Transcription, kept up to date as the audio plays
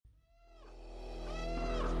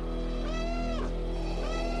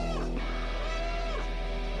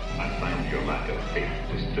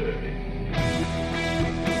It's disturbing.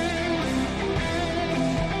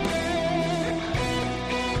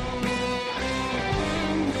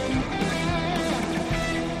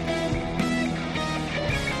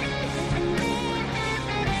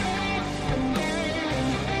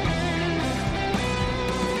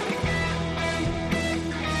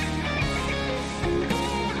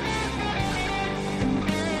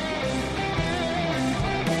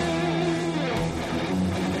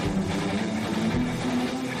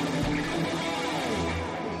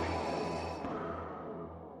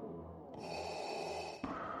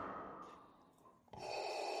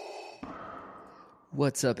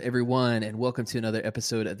 What's up, everyone, and welcome to another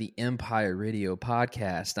episode of the Empire Radio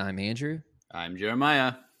Podcast. I'm Andrew. I'm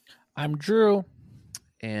Jeremiah. I'm Drew.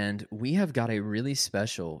 And we have got a really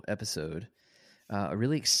special episode, a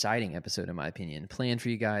really exciting episode, in my opinion, planned for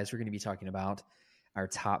you guys. We're going to be talking about our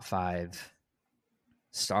top 5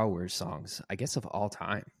 Star Wars songs, I guess, of all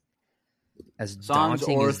time. As Songs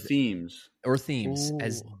daunting or as themes? Or themes. Ooh.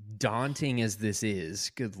 As daunting as this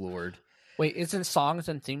is, good Lord. Wait, isn't songs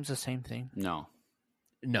and themes the same thing? No,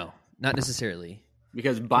 not necessarily.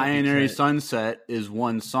 Because Binary Because- Sunset is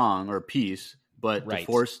one song or piece, but Right. the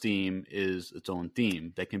Force theme is its own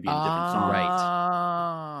theme that can be in different songs.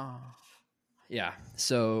 Right. Yeah,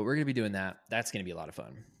 so we're going to be doing that. That's going to be a lot of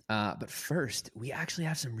fun. But first, we actually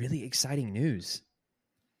have some really exciting news.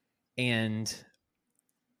 And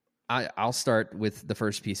I'll start with the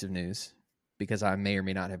first piece of news because I may or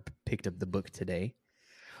may not have picked up the book today.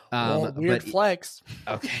 Weird flex.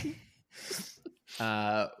 Okay.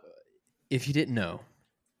 If you didn't know,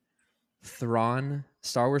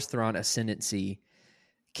 Star Wars Thrawn Ascendancy,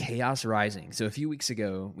 Chaos Rising. So a few weeks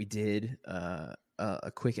ago, we did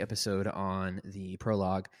a quick episode on the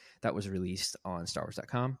prologue that was released on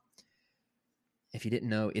StarWars.com. If you didn't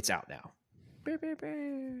know, it's out now.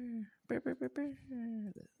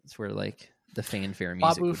 That's where like the fanfare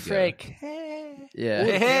music Babu would Frick. go. Hey. Yeah.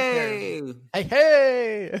 Hey!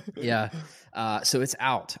 Hey. Yeah. So it's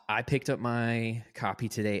out. I picked up my copy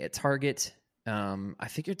today at Target. I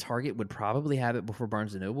figured Target would probably have it before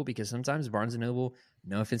Barnes & Noble because sometimes Barnes & Noble,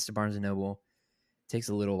 no offense to Barnes & Noble, takes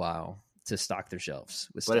a little while to stock their shelves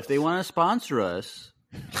with But stuff. if they want to sponsor us,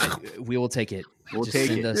 we will take it. We'll Just take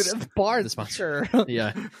send it. us Dude, Barnes, the sponsor. sure.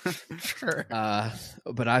 Yeah. Sure.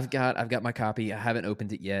 But I've got my copy. I haven't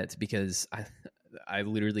opened it yet because I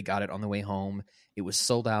literally got it on the way home. It was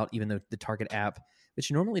sold out, even though the Target app,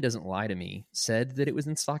 which normally doesn't lie to me, said that it was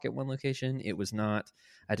in stock at one location. It was not.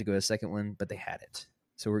 I had to go to a second one, but they had it.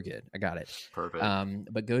 So we're good. I got it. perfect.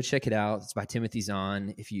 But go check it out. It's by Timothy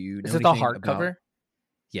Zahn. If you know Is it the anything hardcover? about-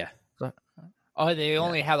 yeah. Oh, they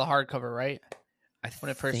only have the hardcover, right? When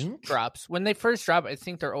it first think? drops. When they first drop, I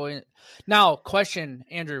think they're always. Now, question,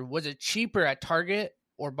 Andrew, was it cheaper at Target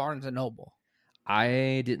or Barnes and Noble?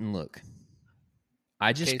 I didn't look.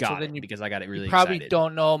 I just Okay, so got then it you because I got it really you probably excited.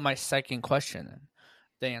 don't know my second question. Then.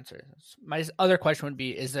 The answer. My other question would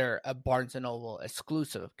be: is there a Barnes and Noble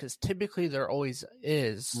exclusive? Because typically there always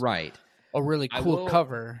is Right. a really I cool will-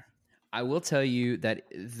 cover. I will tell you that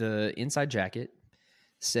the inside jacket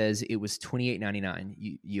says it was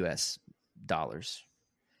 $28.99 US dollars.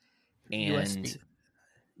 And USD.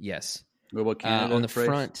 yes, what about Canada on the price?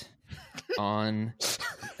 front, on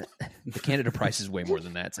the Canada price is way more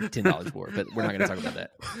than that. It's like $10 more, but we're not going to talk about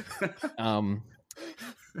that.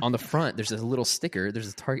 On the front, there's a little sticker. There's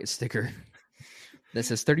a Target sticker that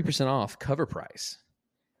says 30% off cover price.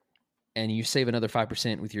 And you save another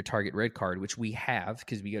 5% with your Target Red Card, which we have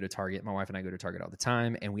because we go to Target. My wife and I go to Target all the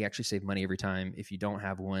time, and we actually save money every time. If you don't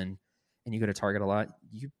have one and you go to Target a lot,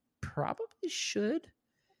 you probably should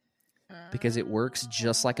because it works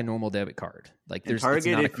just like a normal debit card. Like And there's it's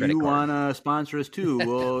Target, not a if credit you card. want to sponsor us too,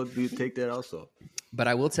 we'll take that also. But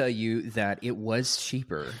I will tell you that it was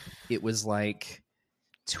cheaper. It was like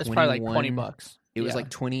It's probably like 21 $20. It was Yeah. like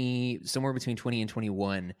 20, somewhere between 20 and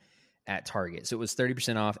 21 at Target. So it was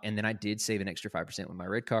 30% off. And then I did save an extra 5% with my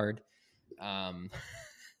red card. I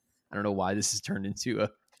don't know why this has turned into a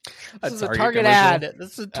This is a Target Target commercial. ad.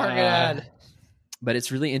 This is a Target ad. But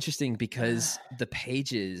it's really interesting because the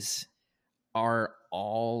pages are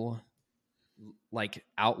all like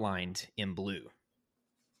outlined in blue.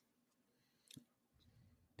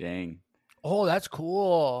 Dang. Oh, that's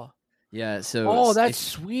cool. Yeah. So Oh, that's if-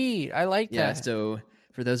 sweet. I like yeah. that. So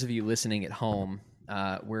for those of you listening at home,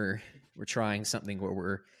 we're trying something where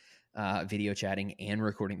we're video chatting and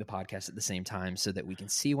recording the podcast at the same time so that we can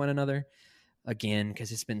see one another again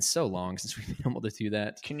because it's been so long since we've been able to do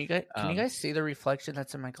that. Can you guys see the reflection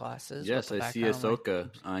that's in my glasses? Yes, with the I see background? Ahsoka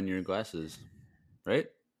on your glasses. Right?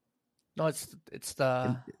 No, it's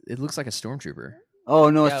the It looks like a stormtrooper. Oh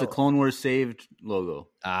no, it's Yeah. the Clone Wars saved logo.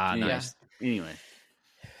 Ah, Yeah. nice. Anyway,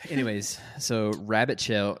 Anyways, so Rabbit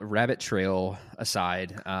Trail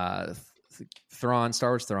aside, Thrawn,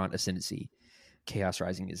 Star Wars Thrawn Ascendancy, Chaos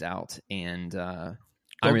Rising is out, and I'm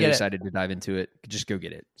really get it. excited to dive into it. Just go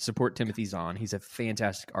get it. Support Timothy Zahn. He's a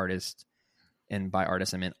fantastic artist, and by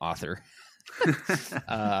artist I meant author.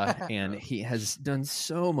 And he has done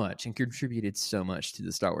so much and contributed so much to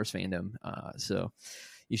the Star Wars fandom. So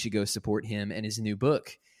you should go support him and his new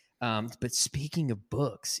book. But speaking of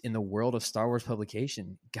books in the world of Star Wars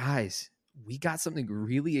publication, guys, we got something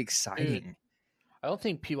really exciting. Dude, I don't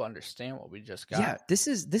think people understand what we just got. Yeah, this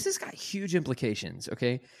has got huge implications.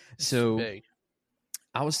 Okay, It's so big.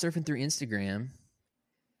 I was surfing through Instagram.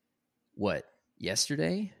 What,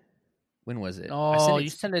 yesterday? When was it? Oh, you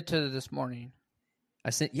sent it to this morning.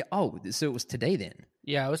 I sent. Yeah. Oh, so it was today then.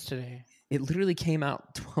 Yeah, it was today. It literally came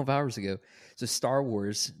out 12 hours ago. So Star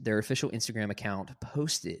Wars, their official Instagram account,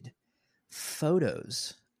 posted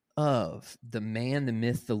photos of the man, the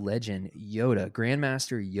myth, the legend, Yoda,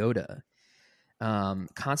 Grandmaster Yoda.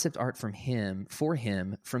 Concept art from him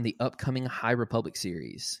from the upcoming High Republic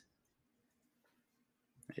series.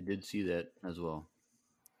 I did see that as well.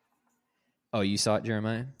 Oh, you saw it,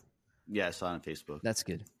 Jeremiah? Yeah, I saw it on Facebook. That's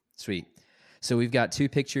good. Sweet. So we've got two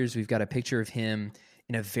pictures. We've got a picture of him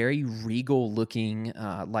in a very regal looking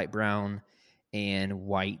light brown and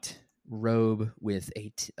white robe with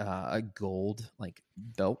a gold like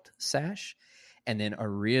belt sash, and then a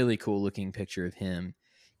really cool looking picture of him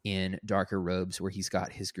in darker robes where he's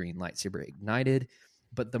got his green lightsaber ignited.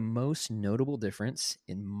 But the most notable difference,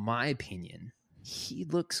 in my opinion, he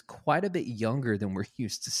looks quite a bit younger than we're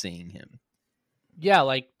used to seeing him. Yeah,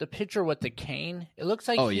 like the picture with the cane. It looks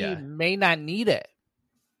like he may not need it.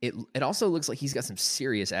 It also looks like he's got some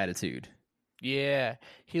serious attitude. Yeah,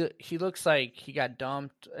 he looks like he got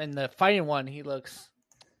dumped. In the fighting one, he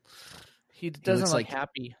doesn't look like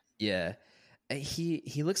happy. Yeah,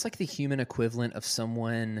 he looks like the human equivalent of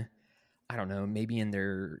someone, I don't know, maybe in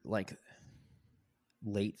their like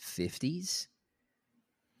late 50s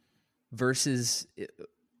versus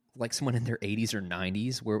like someone in their 80s or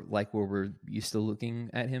 90s where we're used to looking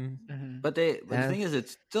at him. Mm-hmm. But the thing is,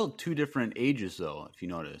 it's still two different ages, though, if you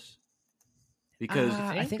notice. Because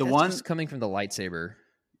I think the that's one just coming from the lightsaber.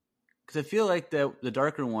 Because I feel like the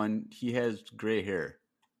darker one, he has gray hair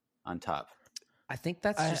on top. I think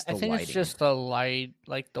that's just the lighting. It's just the light,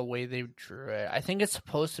 like the way they drew it. I think it's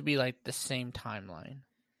supposed to be like the same timeline.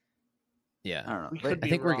 Yeah, I don't know.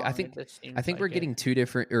 I think we're getting two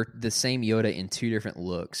different, or the same Yoda in two different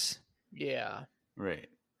looks. Yeah, right.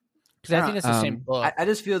 Because I think it's the same book. I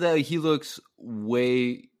just feel that he looks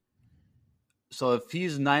way. So if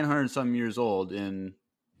he's 900 some years old in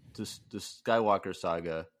the Skywalker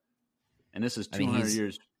saga, and this is 200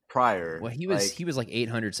 years prior. Well, he was like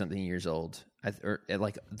 800 something years old, or at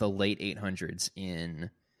like the late 800s in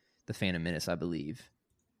the Phantom Menace, I believe.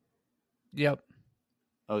 Yep.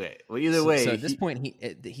 Okay. Well, either way. So at this point,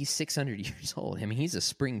 he's 600 years old. I mean, he's a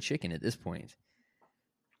spring chicken at this point.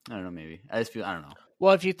 I don't know. Maybe I don't know.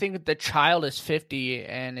 Well, if you think the child is 50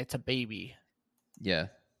 and it's a baby, yeah.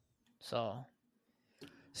 So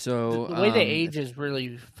the way they age is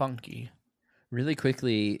really funky. Really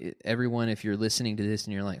quickly, everyone, if you're listening to this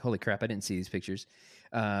and you're like, "Holy crap, I didn't see these pictures,"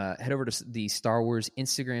 head over to the Star Wars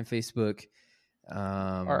Instagram, Facebook.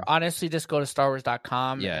 Or honestly, just go to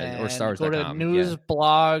StarWars.com. Yeah, or StarWars.com. Go to news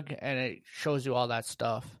blog, and it shows you all that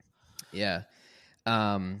stuff. Yeah.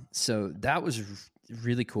 So that was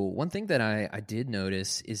really cool. One thing that I did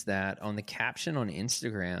notice is that on the caption on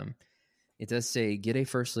Instagram, it does say, "Get a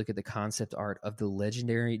first look at the concept art of the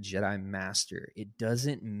legendary Jedi Master." It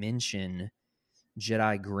doesn't mention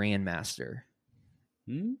Jedi Grandmaster.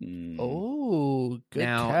 Mm. Oh, good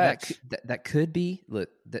now, catch. That could be,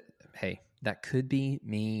 that could be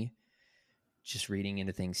me just reading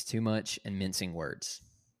into things too much and mincing words.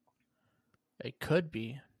 It could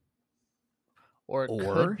be. Or it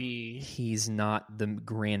could be he's not the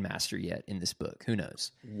Grandmaster yet in this book. Who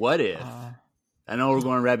knows? What if, I know we're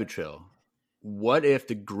going rabbit trail, what if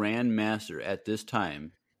the Grandmaster at this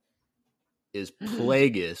time is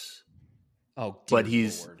Plagueis, but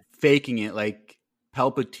he's faking it like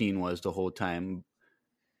Palpatine was the whole time,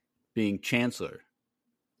 being Chancellor?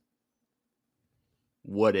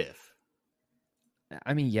 What if?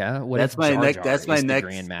 I mean, yeah. That's my next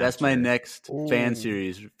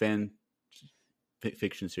fan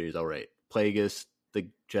fiction series. All right, Plagueis, the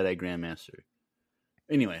Jedi Grandmaster.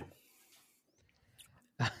 Anyway,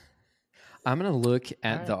 I'm gonna look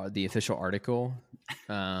at the official article as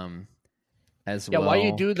well. Yeah, while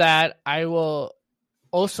you do that, I will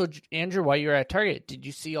Also, Andrew, while you were at Target, did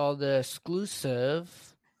you see all the exclusive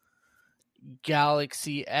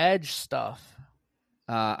Galaxy Edge stuff?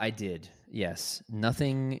 I did. Yes.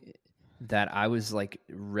 Nothing that I was like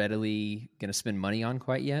readily going to spend money on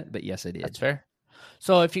quite yet, but yes, I did. That's fair.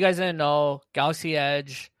 So if you guys didn't know, Galaxy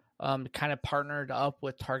Edge kind of partnered up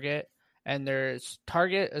with Target, and there's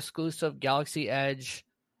Target exclusive Galaxy Edge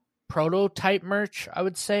prototype merch, I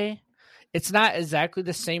would say. It's not exactly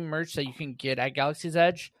the same merch that you can get at Galaxy's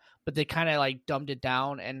Edge, but they kind of like dumbed it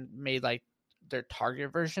down and made like their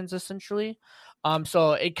Target versions essentially.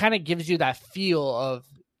 So it kind of gives you that feel of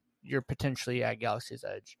you're potentially at Galaxy's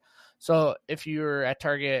Edge. So if you're at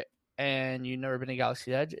Target and you've never been to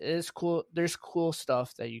Galaxy's Edge, it is cool. There's cool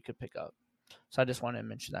stuff that you could pick up. So I just wanted to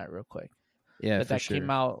mention that real quick. Yeah, but that sure. came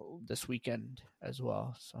out this weekend as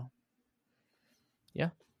well. So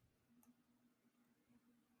yeah.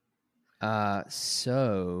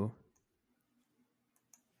 So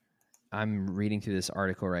I'm reading through this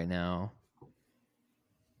article right now.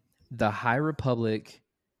 The High Republic,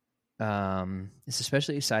 it's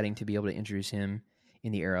especially exciting to be able to introduce him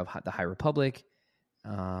in the era of the High Republic.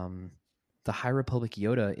 The High Republic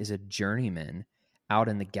Yoda is a journeyman out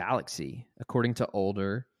in the galaxy. According to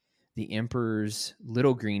Older, the Emperor's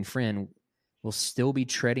little green friend will still be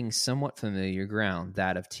treading somewhat familiar ground,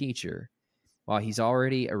 that of teacher. While he's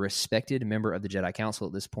already a respected member of the Jedi Council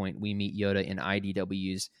at this point, we meet Yoda in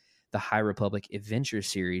IDW's The High Republic Adventure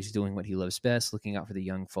series, doing what he loves best, looking out for the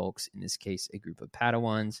young folks, in this case, a group of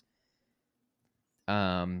Padawans.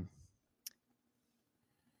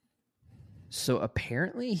 So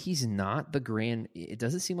apparently he's not the Grand... It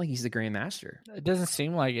doesn't seem like he's the Grand Master. It doesn't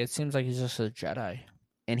seem like it. It seems like he's just a Jedi.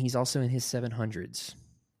 And he's also in his 700s,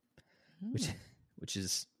 which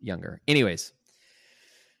is younger. Anyways,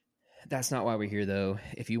 that's not why we're here, though.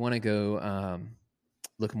 If you want to go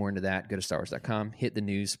look more into that, go to StarWars.com, hit the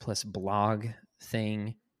news plus blog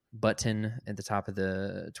thing button at the top of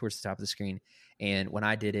towards the top of the screen. And when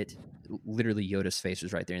I did it, literally Yoda's face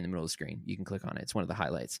was right there in the middle of the screen. You can click on it. It's one of the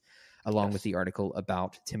highlights, along with the article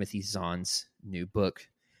about Timothy Zahn's new book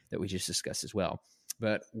that we just discussed as well.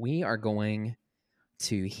 But we are going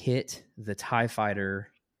to hit the TIE Fighter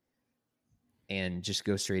and just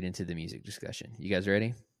go straight into the music discussion. You guys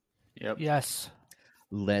ready? Yep. Yes.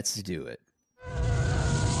 Let's do it.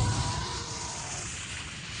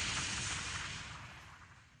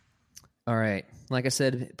 All right. Like I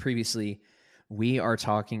said previously, we are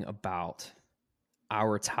talking about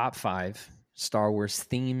our top 5 Star Wars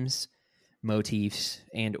themes, motifs,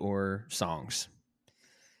 and or songs.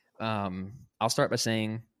 I'll start by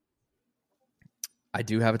saying I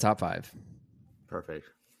do have a top 5. Perfect.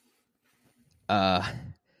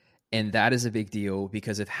 And that is a big deal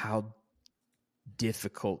because of how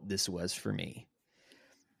difficult this was for me.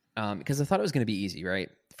 Because I thought it was going to be easy, right?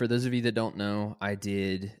 For those of you that don't know, I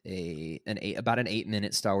did about an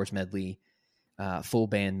 8-minute Star Wars medley, full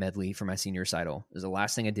band medley for my senior recital. It was the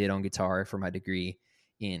last thing I did on guitar for my degree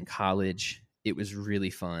in college. It was really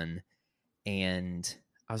fun. And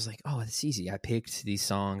I was like, oh, it's easy. I picked these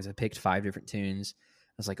songs. I picked 5 different tunes.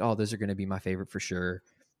 I was like, oh, those are going to be my favorite for sure.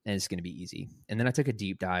 And it's going to be easy. And then I took a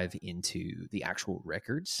deep dive into the actual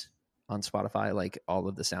records on Spotify, like all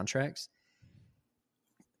of the soundtracks.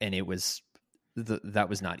 And it was, that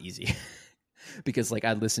was not easy. Because like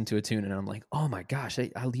I'd listen to a tune and I'm like, oh my gosh, I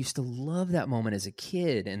used to love that moment as a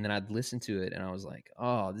kid. And then I'd listen to it and I was like,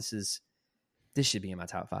 oh, this should be in my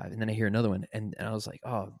top 5. And then I hear another one and I was like,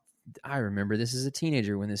 oh, I remember this as a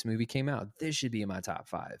teenager when this movie came out. This should be in my top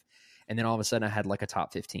 5. And then all of a sudden I had like a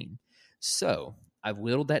top 15. So I've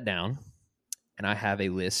whittled that down and I have a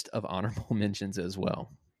list of honorable mentions as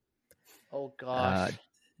well. Oh gosh.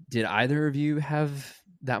 Did either of you have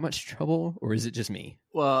that much trouble or is it just me?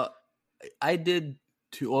 Well, I did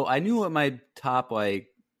too. Well, I knew what my top like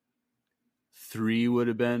 3 would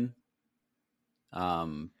have been. I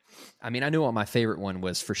mean, I knew what my favorite one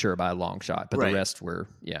was for sure by a long shot, but the rest were,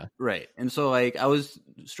 yeah. Right. And so like I was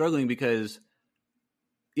struggling because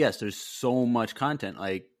yes, there's so much content.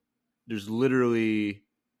 Like there's literally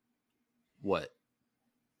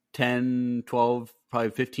 10, 12, probably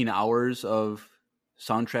 15 hours of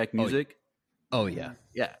soundtrack music. Oh yeah.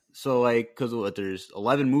 Yeah. So like, cause there's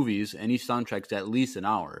 11 movies and each soundtrack's at least an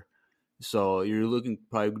hour. So you're looking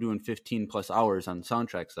probably doing 15 plus hours on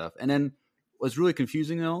soundtrack stuff. And then what's really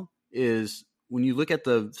confusing though is when you look at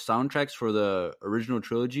the soundtracks for the original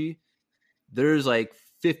trilogy, there's like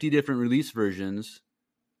 50 different release versions.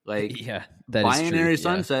 Like yeah, that Binary is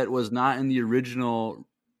true. Sunset was not in the original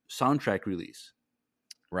soundtrack release.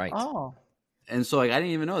 Right. Oh. And so like I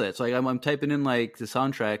didn't even know that. So like I'm typing in like the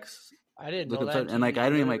soundtracks I didn't know that. And like I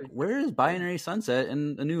don't even like, where is Binary Sunset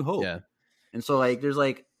and A New Hope? Yeah. And so like there's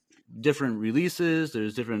like different releases,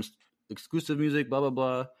 there's different exclusive music, blah blah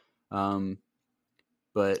blah.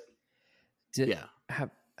 But yeah.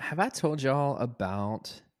 Have I told y'all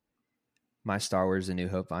about my Star Wars A New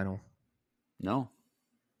Hope vinyl? No.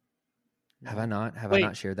 Have I not? Have I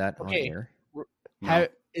not shared that on air? No.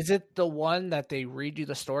 Is it the one that they read you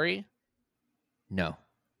the story? No.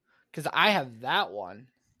 Because I have that one.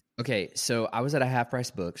 Okay, so I was at a Half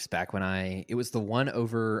Price Books back when it was the one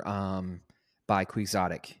over by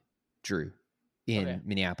Quixotic Drew in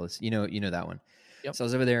Minneapolis. You know that one. Yep. So I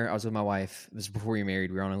was over there. I was with my wife. It was before we were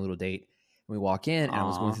married. We were on a little date. And we walk in, and I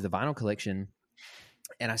was going through the vinyl collection,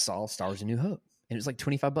 and I saw Star Wars: A New Hope, and it was like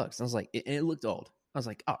 $25. I was like, it looked old. I was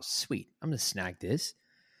like, oh, sweet. I'm going to snag this.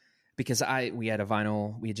 Because we had a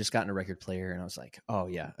vinyl, we had just gotten a record player, and I was like, oh,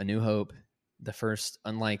 yeah, A New Hope. The first,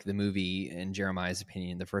 unlike the movie, in Jeremiah's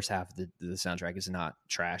opinion, the first half of the soundtrack is not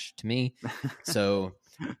trash to me. So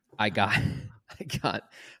I bought it,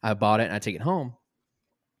 and I take it home,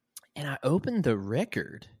 and I opened the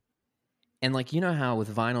record. And like, you know how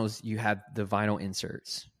with vinyls, you have the vinyl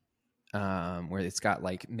inserts where it's got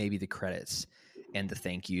like maybe the credits and the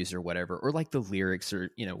thank yous or whatever, or like the lyrics or,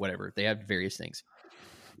 whatever. They have various things.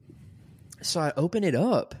 So I open it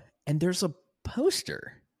up, and there's a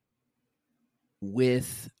poster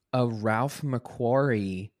with a Ralph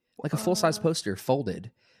McQuarrie, like a full-size poster folded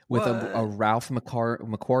with a Ralph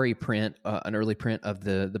McQuarrie print, an early print of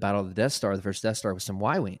the Battle of the Death Star, the first Death Star with some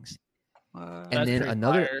Y-Wings. And then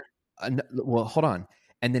hold on.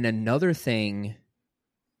 And then another thing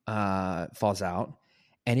falls out,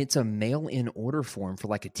 and it's a mail-in order form for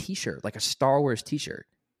like a T-shirt, like a Star Wars T-shirt.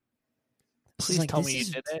 Please tell me you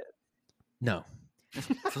did it. No.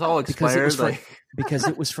 It's all expired. Because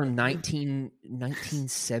it was from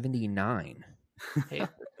 1979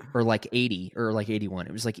 or like 80 or like 81.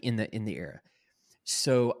 It was like in the era.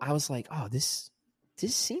 So I was like, oh, this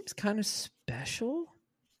seems kind of special,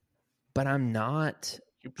 but I'm not.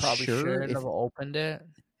 You probably shouldn't have opened it.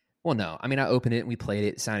 Well, no. I mean, I opened it and we played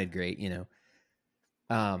it. It sounded great,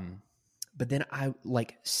 But then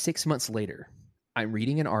 6 months later, I'm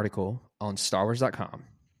reading an article on StarWars.com.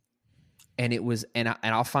 And it was, and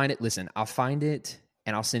I'll find it. Listen, I'll find it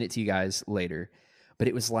and I'll send it to you guys later. But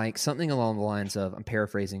it was like something along the lines of, I'm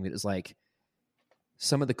paraphrasing, but it was like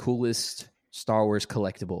some of the coolest Star Wars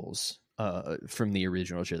collectibles from the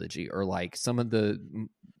original trilogy, or like some of the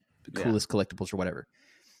coolest collectibles or whatever.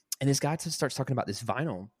 And this guy just starts talking about this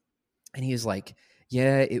vinyl, and he is like,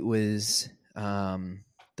 yeah, it was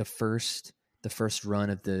the first run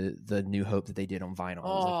of the New Hope that they did on vinyl. It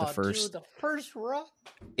was like the first run.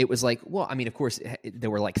 It was like, well, I mean, of course,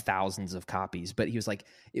 there were like thousands of copies, but he was like,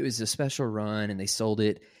 it was a special run, and they sold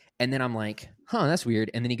it. And then I'm like, huh, that's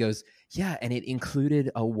weird. And then he goes, yeah, and it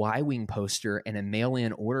included a Y-Wing poster and a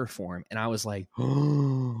mail-in order form. And I was like,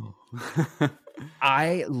 oh.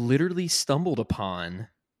 I literally stumbled upon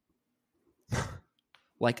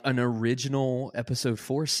like an original Episode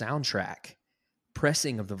 4 soundtrack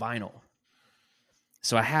pressing of the vinyl.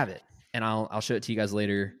 So I have it, and I'll show it to you guys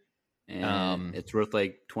later. And it's worth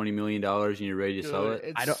like $20 million, and you're ready to sell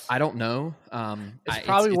it. I don't know. It's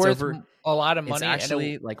probably worth a lot of money. It's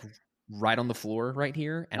actually like right on the floor right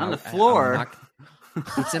here. And on the floor,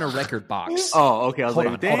 it's in a record box. Oh, okay. I was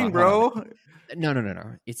like, dang, bro.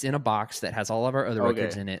 No. It's in a box that has all of our other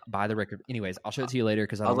records in it. Buy the record. Anyways, I'll show it to you later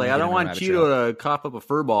because I don't want Cheeto to cough up a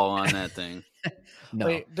fur ball on that thing. No.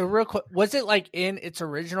 Wait, the real quick, was it like in its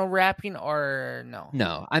original wrapping or no?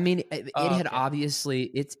 No, I mean it had obviously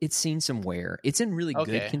it's seen some wear. It's in really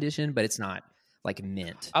good condition, but it's not like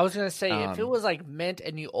mint. I was gonna say if it was like mint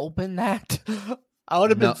and you open that, I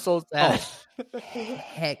would have been so sad. Oh,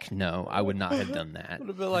 heck no, I would not have done that. Would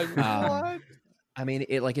have been like, what? I mean,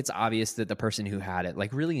 it's obvious that the person who had it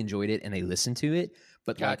like really enjoyed it and they listened to it,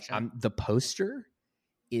 but gotcha. like the poster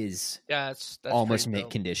is that's almost mint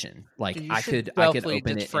condition. Like I could open it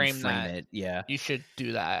and frame it. Yeah, you should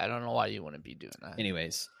do that. I don't know why you wouldn't be doing that.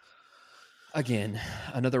 Anyways, again,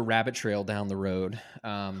 another rabbit trail down the road.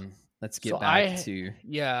 Let's get back to.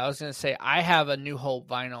 Yeah, I was gonna say I have a New Hope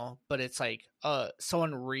vinyl, but it's like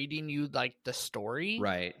someone reading you like the story,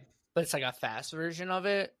 right? But it's like a fast version of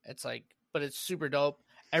it. It's like, but it's super dope.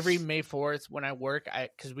 Every May 4th when I work,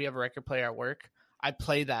 because we have a record player at work, I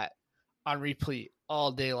play that on repeat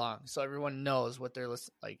all day long, so everyone knows what they're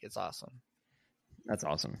listening. Like, it's awesome. That's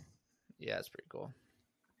awesome. Yeah, it's pretty cool.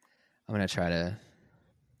 I'm gonna try to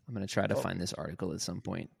find this article at some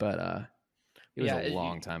point, but it was a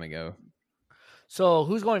long time ago. So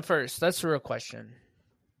who's going first? That's the real question.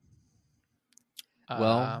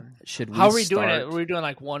 Well, should we? How are we doing it? Are we doing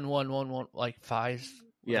like 1, 1, 1, 1, like 5?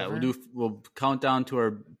 Whatever? Yeah, we'll count down to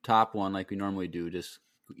our top one like we normally do. Just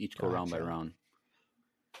each go round by round.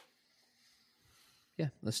 Yeah,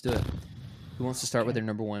 let's do it. Who wants to start with their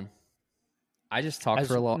number one? I just talked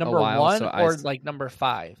for a while. Number one or like number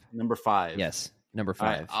 5? Number 5. Yes, number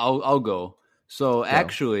 5. Right, I'll go. So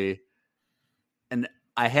actually, and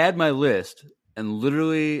I had my list, and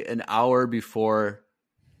literally an hour before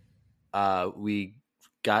we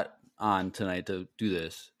got on tonight to do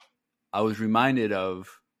this, I was reminded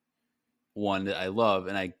of one that I love,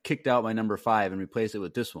 and I kicked out my number 5 and replaced it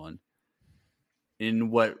with this one.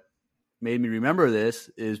 And what made me remember this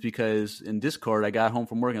is because in Discord, I got home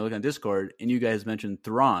from work and I looked on Discord, and you guys mentioned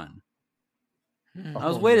Thrawn. I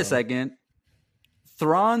was, wait a second.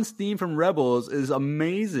 Thrawn's theme from Rebels is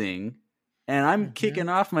amazing, and I'm kicking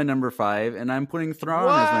off my number 5, and I'm putting Thrawn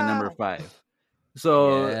as my number 5.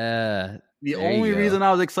 So the only reason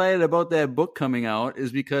I was excited about that book coming out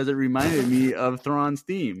is because it reminded me of Thrawn's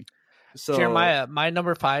theme. So Jeremiah, my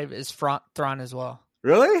number 5 is Thrawn as well.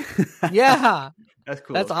 Really? Yeah. That's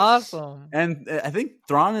cool. That's awesome. And I think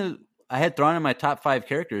I had Thrawn in my top 5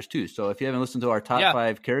 characters too. So if you haven't listened to our top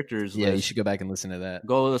 5 characters list, you should go back and listen to that.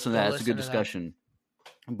 Go listen to that. It's a good discussion.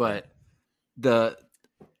 But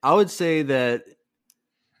I would say that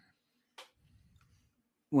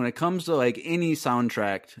when it comes to like any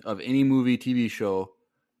soundtrack of any movie, TV show,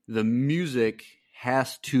 the music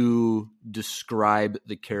has to describe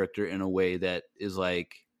the character in a way that is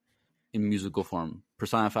like in musical form,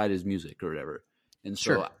 personified as music or whatever. And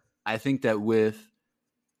so I think that with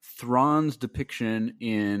Thrawn's depiction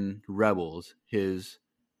in Rebels, his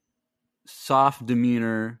soft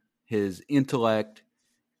demeanor, his intellect,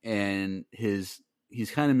 and he's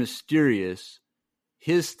kind of mysterious.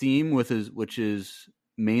 His theme which is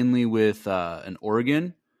mainly with an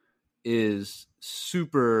organ, is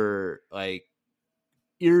super like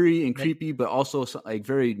eerie and creepy, but also like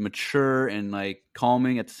very mature and like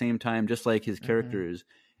calming at the same time, just like his character is.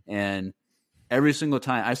 And every single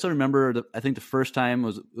time, I still remember. I think the first time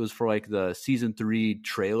was for like the season 3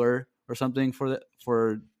 trailer or something for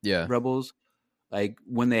Rebels. Like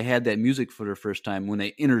when they had that music for the first time, when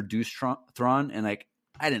they introduced Thrawn, and like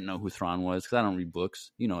I didn't know who Thrawn was because I don't read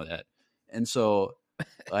books, you know that. And so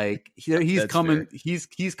like he's coming,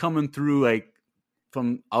 he's coming through like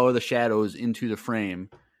from out of the shadows into the frame,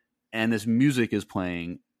 and this music is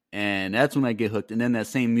playing, and that's when I get hooked. And then that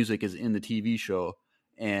same music is in the TV show,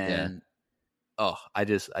 and I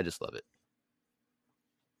just love it.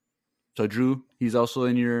 So Drew, he's also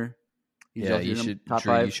in your you should top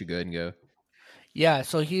Drew, 5. You should go ahead and go. Yeah,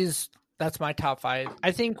 so that's my top 5.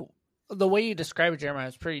 I think the way you describe it, Jeremiah,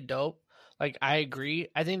 is pretty dope. Like, I agree.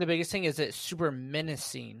 I think the biggest thing is it's super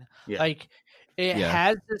menacing. Yeah. Like, it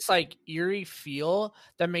has this, like, eerie feel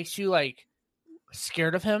that makes you, like,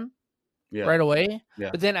 scared of him right away. Yeah.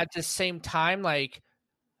 But then at the same time, like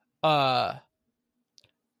not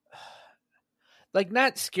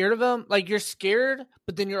scared of him. Like, you're scared,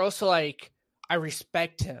 but then you're also, like, I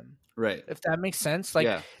respect him. Right. If that makes sense. Like,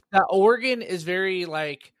 that organ is very,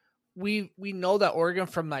 like, we know that organ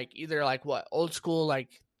from, like, either, like, what, old school, like,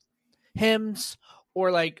 hymns,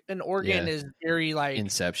 or like an organ is very like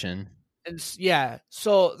Inception. And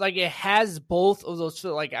so like it has both of those.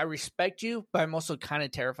 So like I respect you, but I'm also kind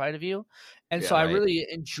of terrified of you, and so I really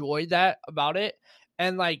enjoyed that about it.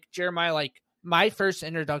 And like Jeremiah, like my first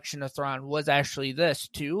introduction to Thrawn was actually this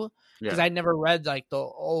too, because I never read like the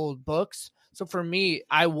old books. So for me,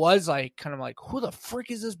 I was like kind of like, who the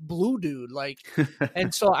frick is this blue dude? Like,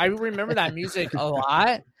 and so I remember that music a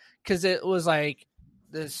lot because it was like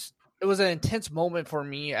this. It was an intense moment for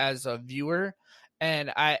me as a viewer,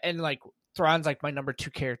 and like Thrawn's like my number 2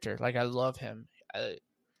 character. Like I love him.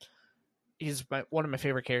 He's one of my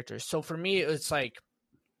favorite characters. So for me, it's like,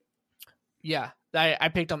 I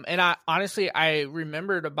picked him, and I honestly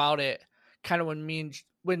remembered about it kind of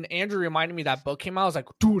when Andrew reminded me that book came out. I was like,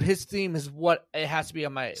 dude, his theme is what it has to be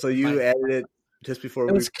on my. So you added it just before.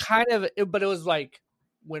 It was kind of, but it was like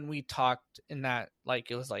when we talked in that, like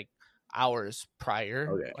it was like hours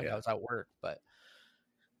prior. I was at work, but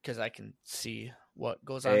because I can see what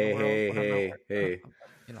goes on in the world. Hey.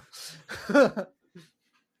 You know.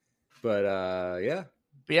 But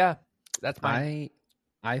that's mine.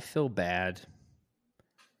 I feel bad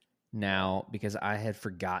now because I had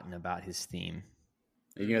forgotten about his theme.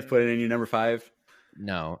 Are you gonna put it in your number 5?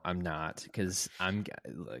 No, I'm not, because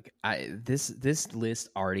this list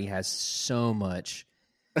already has so much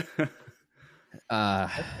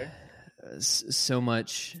so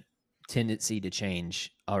much tendency to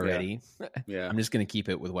change already. Yeah. I'm just going to keep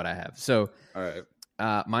it with what I have. So, all right.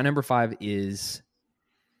 My number 5 is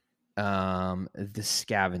The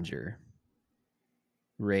Scavenger.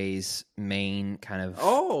 Rey's main kind of.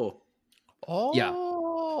 Oh, yeah.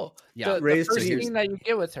 The first theme that you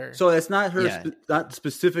get with her. So it's not her, not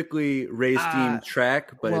specifically Rey's theme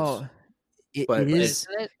track, but it is.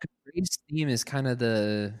 Rey's theme is kind of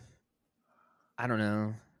the. I don't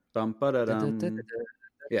know.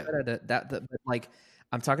 Yeah. But like,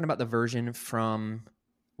 I'm talking about the version from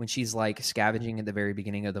when she's like scavenging at the very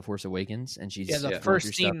beginning of The Force Awakens, and she's the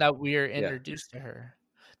first theme that we're introduced to her.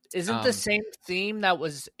 Isn't the same theme that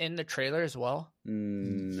was in the trailer as well?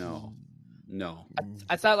 No.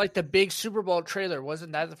 I thought like the big Super Bowl trailer,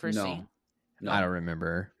 wasn't that the first scene? No, I don't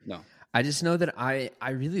remember. No, I just know that I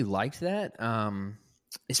really liked that,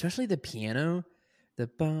 especially the piano, the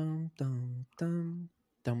bum dum dum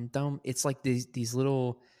dum dum. It's like these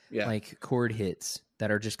little like chord hits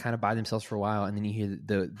that are just kind of by themselves for a while, and then you hear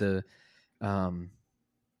the I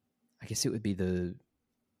guess it would be the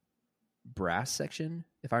brass section,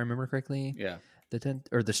 if I remember correctly. Yeah.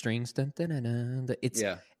 Or the strings. It's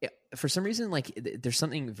for some reason, like there's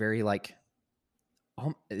something very like,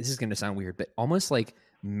 this is going to sound weird, but almost like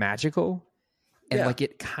magical. And like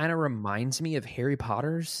it kind of reminds me of Harry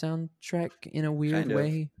Potter's soundtrack in a weird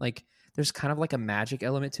way. Like there's kind of like a magic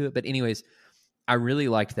element to it. But anyways, I really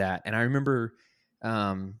liked that. And I remember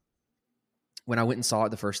when I went and saw it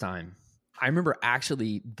the first time, I remember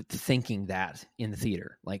actually thinking that in the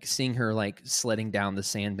theater, like seeing her like sledding down the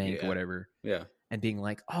sandbank or whatever. Yeah. And being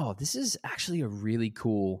like, oh, this is actually a really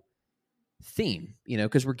cool theme,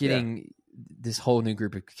 because we're getting this whole new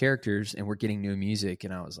group of characters and we're getting new music.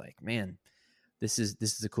 And I was like, man, this is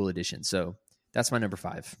a cool addition. So that's my number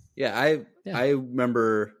 5. Yeah. I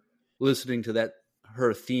remember listening to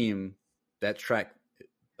her theme, that track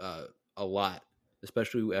a lot,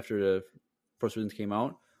 especially after the Force Awakens came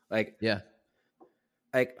out. Like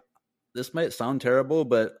this might sound terrible,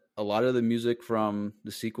 but a lot of the music from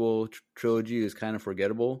the sequel trilogy is kind of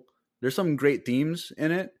forgettable. There's some great themes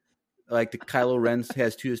in it, like the Kylo Ren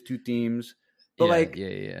has two themes, but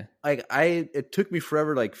it took me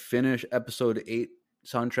forever to like finish Episode 8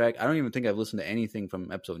 soundtrack. I don't even think I've listened to anything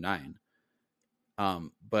from Episode 9.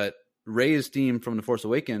 But Rey's theme from The Force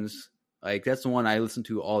Awakens, like that's the one I listen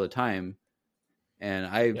to all the time, and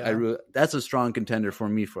I really, that's a strong contender for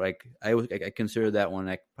me. For like I consider that one.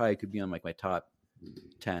 I probably could be on like my top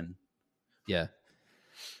 10. Yeah.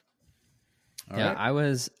 All yeah. right.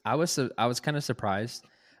 I was kind of surprised,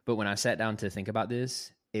 but when I sat down to think about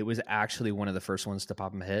this, it was actually one of the first ones to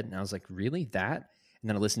pop in my head, and I was like, really, that? And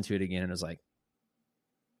then I listened to it again and I was like,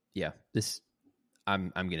 yeah,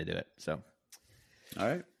 I'm gonna do it. So all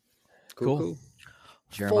right. Cool.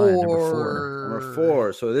 Jeremiah, number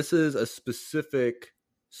 4. So this is a specific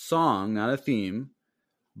song, not a theme,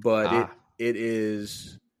 but it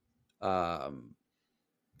is Anakin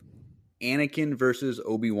versus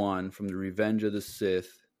Obi-Wan from the Revenge of the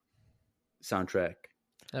Sith soundtrack.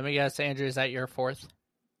 Let me guess, Andrew, is that your 4th?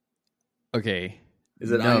 Okay.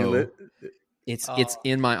 Is it on your list? It's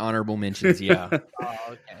in my honorable mentions, yeah. Okay.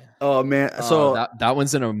 Oh man. So that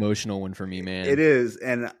one's an emotional one for me, man. It is.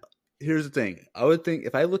 And here's the thing. I would think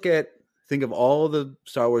if I think of all the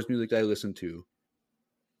Star Wars music that I listen to,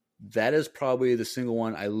 that is probably the single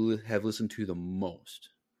one I have listened to the most.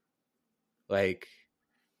 Like,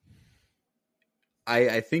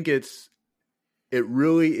 I think it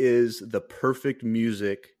really is the perfect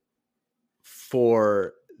music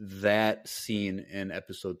for that scene in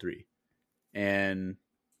Episode 3. And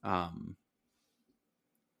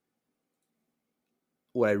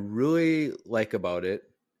what I really like about it,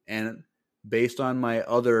 and based on my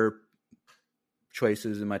other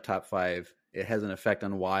choices in my top 5, it has an effect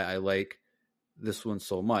on why I like this one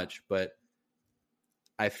so much. But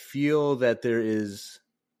I feel that there is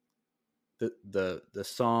the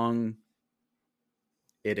song,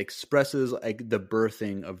 it expresses like the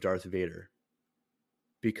birthing of Darth Vader,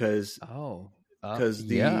 because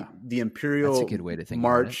the Imperial that's a good way to think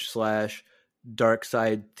March / Dark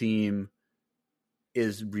Side theme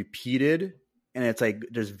is repeated, and it's like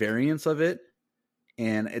there's variants of it,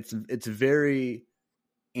 and it's very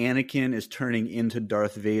Anakin is turning into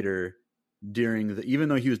Darth Vader even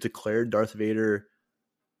though he was declared Darth Vader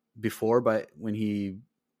before, when he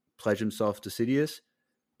pledged himself to Sidious,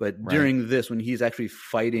 but during this, when he's actually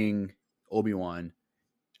fighting Obi-Wan,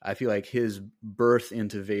 I feel like his birth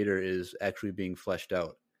into Vader is actually being fleshed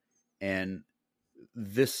out. And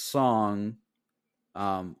this song,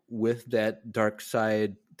 with that Dark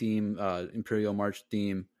Side theme, Imperial March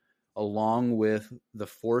theme, along with the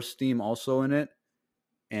Force theme also in it,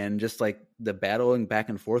 and just like the battling back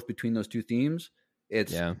and forth between those two themes,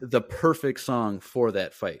 it's the perfect song for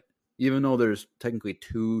that fight. even though there's technically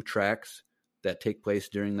 2 tracks that take place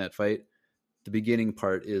during that fight, the beginning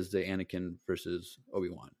part is the Anakin versus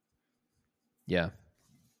Obi-Wan. Yeah.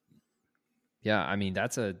 Yeah, I mean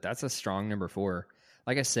that's a strong number 4.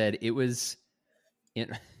 Like I said, it was in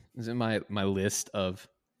my list of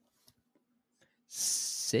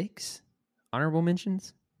 6 honorable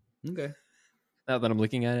mentions. Okay. Now that I'm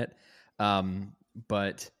looking at it,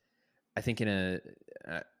 but I think in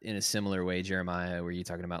a similar way, Jeremiah, were you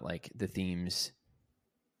talking about like the themes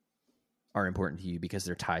are important to you because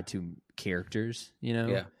they're tied to characters? You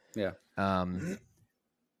know, yeah.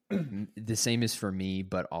 The same is for me,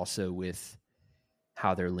 but also with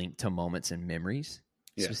how they're linked to moments and memories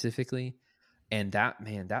specifically. And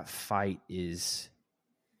that fight is,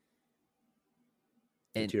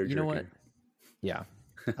 and you know what? Yeah,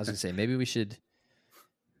 I was gonna say maybe we should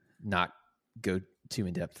not go too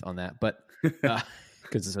in depth on that, but because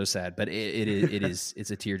it's so sad. But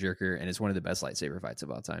it's a tearjerker, and it's one of the best lightsaber fights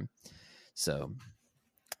of all time. So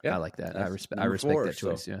I like that. I respect that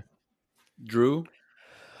choice. So. Yeah, Drew,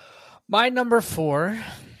 my number 4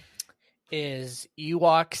 is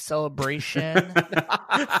Ewok Celebration.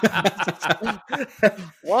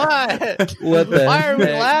 What? Why are we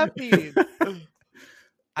laughing?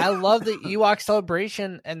 I love the Ewok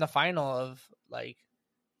Celebration and the final of like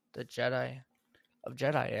the Jedi.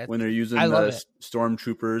 When they're using the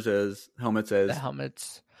stormtroopers as helmets,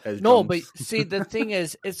 as no, but see, the thing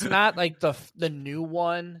is, it's not like the new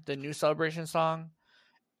one, the new Celebration song.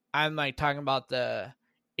 I'm like talking about the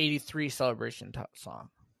 83 Celebration song.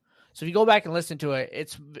 So if you go back and listen to it,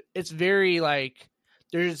 it's very like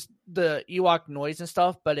there's the Ewok noise and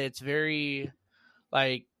stuff, but it's very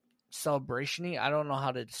like celebration-y. I don't know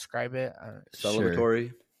how to describe it. Celebratory.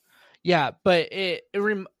 Sure. Yeah, but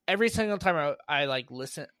every single time I like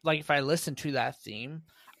listen, like if I listen to that theme,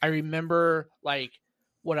 I remember like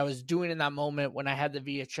what I was doing in that moment when I had the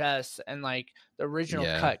VHS and like the original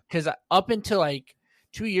cut. Because up until like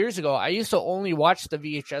 2 years ago, I used to only watch the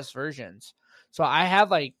VHS versions, so I have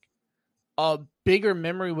like a bigger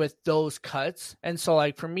memory with those cuts. And so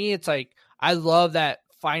like for me, it's like I love that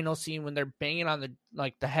final scene when they're banging on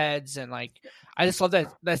the heads, and like I just love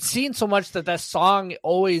that scene so much that song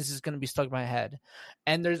always is going to be stuck in my head.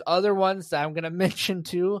 And there's other ones that I'm going to mention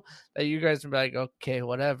too that you guys will be like, okay,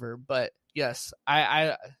 whatever. But yes,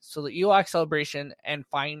 I so the Ewok Celebration and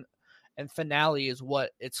finale is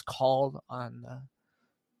what it's called on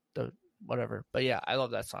the whatever. But yeah, I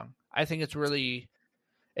love that song. I think it's really,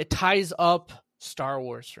 it ties up Star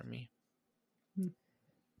Wars for me.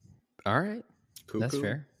 All right. Cool, that's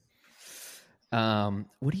fair.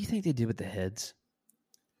 What do you think they did with the heads?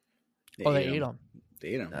 They ate them. They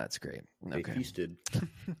ate them. That's great. They feasted.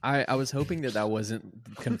 I was hoping that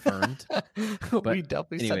wasn't confirmed. But we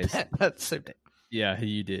definitely said that. Yeah,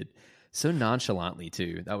 you did. So nonchalantly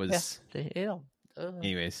too. That was. Yeah, they ate them.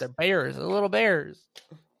 Anyways, they're bears. They're little bears.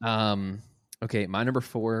 Okay, my number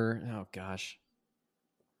 4. Oh gosh,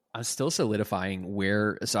 I'm still solidifying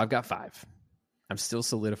where. So I've got 5. I'm still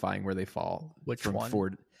solidifying where they fall. Which from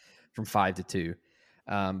one? From 5 to 2.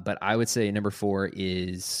 But I would say number 4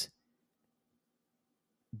 is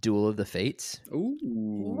Duel of the Fates.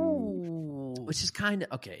 Ooh. Which is kind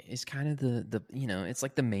of okay. It's kind of the it's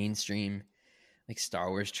like the mainstream like Star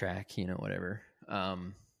Wars track, whatever.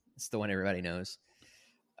 It's the one everybody knows.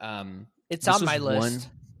 It's on my list.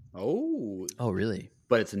 Oh, really?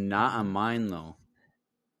 But it's not on mine though.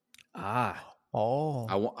 Oh,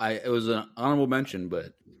 it was an honorable mention,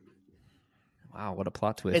 but wow, what a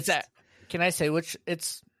plot twist! It's that. Can I say which?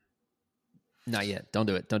 It's not yet. Don't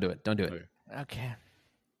do it. Okay.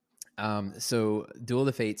 So Duel of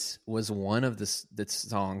the Fates was one of the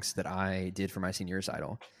songs that I did for my senior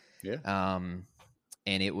recital. Yeah.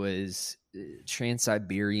 And it was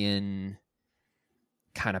Trans-Siberian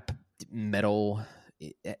kind of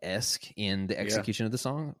metal-esque in the execution of the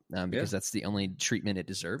song, because that's the only treatment it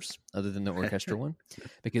deserves other than the orchestral one,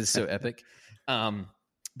 because it's so epic.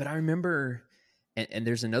 But I remember, and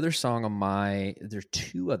there's another song there's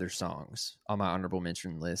 2 other songs on my honorable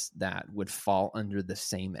mention list that would fall under the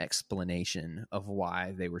same explanation of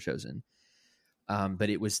why they were chosen. But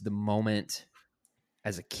it was the moment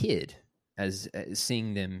as a kid, as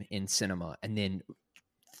seeing them in cinema, and then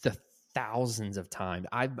the thousands of times.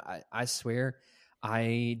 I swear,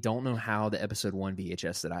 I don't know how the episode 1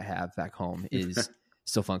 VHS that I have back home is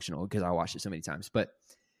still functional, because I watched it so many times. But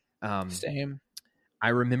same. I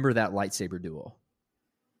remember that lightsaber duel.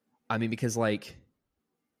 I mean, because like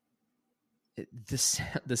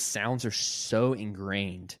the sounds are so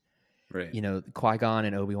ingrained, right? Qui-Gon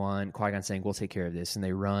and Obi-Wan, Qui-Gon saying, "We'll take care of this," and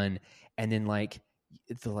they run, and then like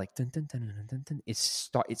the like dun, dun, dun, dun, dun, dun, it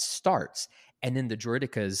starts, and then the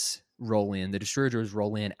droidicas roll in, the destroyer droids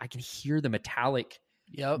roll in. I can hear the metallic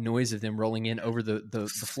noise of them rolling in over the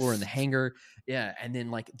floor in the hangar. Yeah, and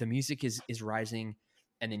then like the music is rising,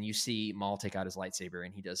 and then you see Maul take out his lightsaber,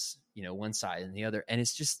 and he does, you know, one side and the other, and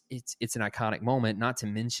it's just it's an iconic moment. Not to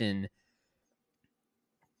mention,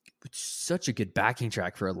 it's such a good backing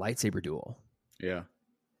track for a lightsaber duel. Yeah,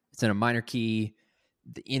 it's in a minor key.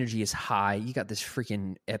 The energy is high. You got this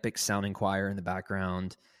freaking epic sounding choir in the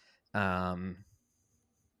background. The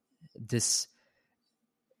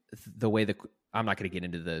way I'm not going to get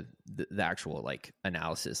into the actual like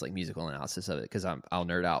analysis, like musical analysis of it, because I'll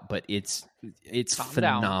nerd out. But it's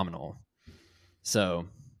phenomenal. So,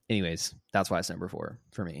 anyways, that's why it's number 4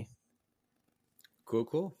 for me.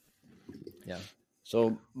 Cool. Yeah.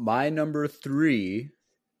 So my number 3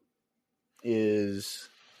 is.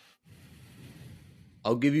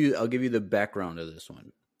 I'll give you the background of this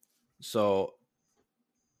one. So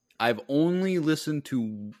I've only listened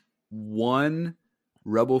to one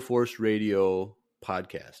Rebel Force Radio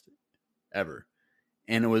podcast ever.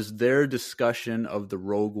 And it was their discussion of the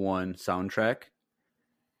Rogue One soundtrack.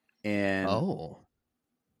 And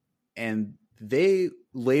they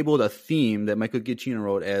labeled a theme that Michael Giacchino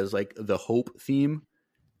wrote as like the Hope theme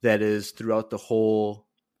that is throughout the whole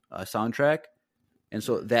soundtrack. And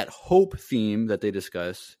so that Hope theme that they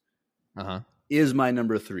discuss is my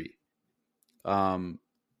number 3.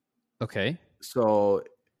 Okay. So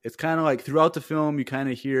it's kind of like throughout the film, you kind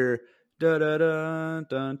of hear da da da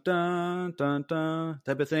dun dun dun dun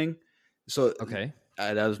type of thing. So okay,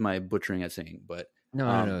 that was my butchering at saying, but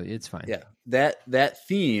no, it's fine. Yeah, that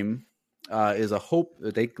theme is a hope.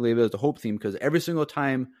 They label it as a hope theme because every single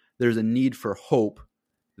time there's a need for hope,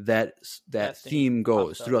 that theme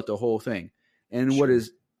goes throughout the whole thing. And what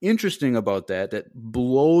is interesting about that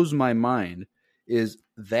blows my mind is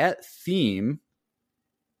that theme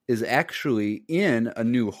is actually in A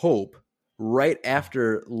New Hope right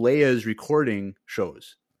after Leia's recording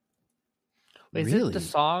shows. Is it the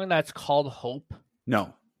song that's called Hope?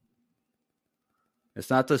 No. It's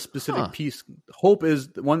not the specific piece. Hope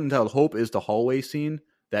is the one entitled Hope is the hallway scene.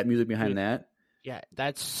 That music behind that. Yeah,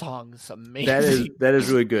 that song's amazing. That is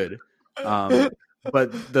really good.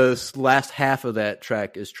 But the last half of that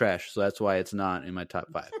track is trash, so that's why it's not in my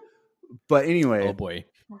top 5. But anyway, oh boy.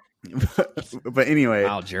 But anyway,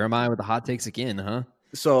 wow, Jeremiah with the hot takes again, huh?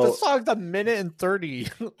 So the song's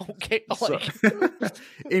 1:30. Okay.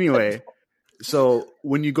 Anyway, so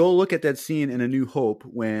when you go look at that scene in A New Hope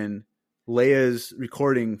when Leia's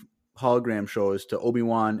recording hologram shows to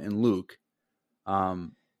Obi-Wan and Luke,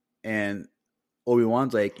 and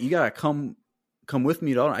Obi-Wan's like, "You gotta come with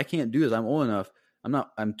me, daughter. I can't do this. I'm old enough.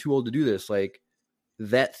 I'm too old to do this." Like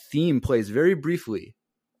that theme plays very briefly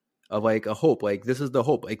of like a hope. Like this is the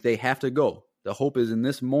hope. Like they have to go. The hope is in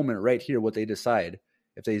this moment right here. What they decide.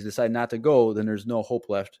 If they decide not to go, then there's no hope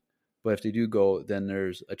left. But if they do go, then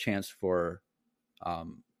there's a chance for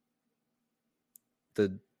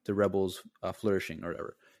the rebels flourishing or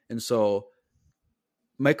whatever. And so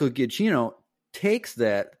Michael Giacchino takes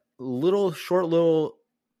that short little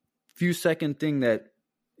few second thing that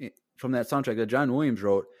from that soundtrack that John Williams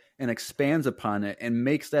wrote and expands upon it and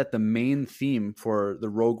makes that the main theme for the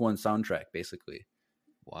Rogue One soundtrack, basically.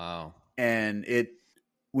 Wow. And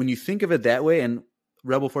when you think of it that way, and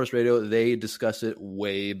Rebel Force Radio, they discuss it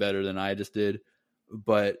way better than I just did.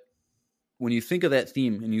 But when you think of that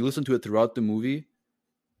theme and you listen to it throughout the movie,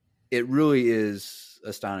 it really is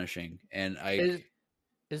astonishing. And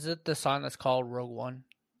is it the song that's called Rogue One?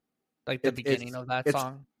 Like the beginning of that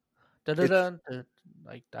song?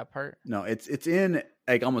 Like that part? No, it's in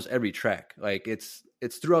like almost every track. Like it's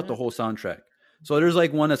throughout the whole soundtrack. So there's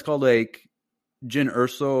like one that's called like Jyn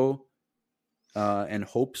Erso and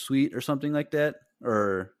Hope Suite or something like that,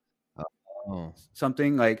 or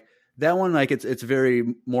something like that one. Like it's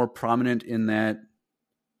very more prominent in that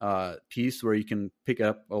piece where you can pick it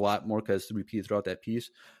up a lot more because it's repeated throughout that piece.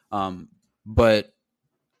 But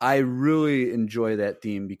I really enjoy that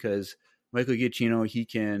theme because Michael Giacchino, he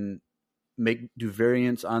can do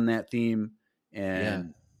variants on that theme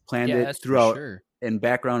and planned it throughout and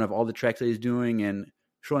background of all the tracks that he's doing and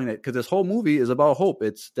showing that, because this whole movie is about hope.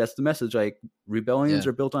 That's the message. Like rebellions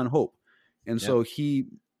are built on hope. And so he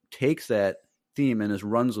takes that theme and just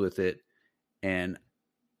runs with it. And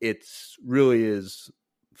it's really is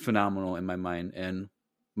phenomenal in my mind. And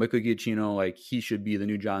Michael Giacchino, like he should be the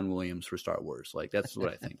new John Williams for Star Wars. Like that's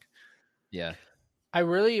what I think. Yeah. I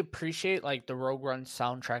really appreciate like the Rogue One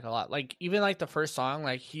soundtrack a lot. Like even like the first song,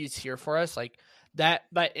 like He's Here For Us, like that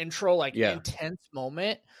intro, like intense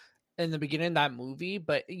moment in the beginning of that movie.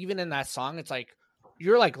 But even in that song, it's like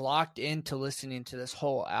you're like locked into listening to this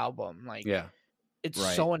whole album. Like, Yeah. it's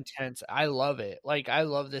so intense. I love it. Like, I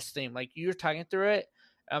love this theme. Like, you're talking through it.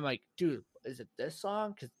 I'm like, dude, is it this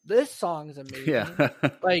song? Because this song is amazing. Yeah.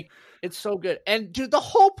 Like, it's so good. And dude, the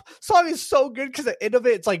whole song is so good because at the end of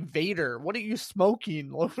it, it's like Vader. What are you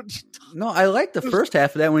smoking? No, I like the first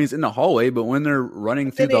half of that when he's in the hallway, but when they're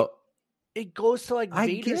running through it goes to like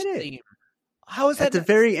Vader's theme. How is that at the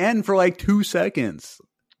very end for like 2 seconds?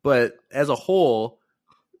 But as a whole,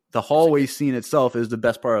 the hallway scene itself is the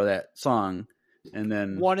best part of that song. And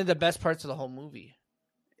then one of the best parts of the whole movie.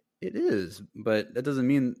 It is, but that doesn't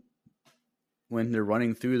mean when they're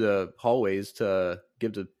running through the hallways to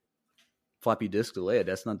give the floppy disk to Leia,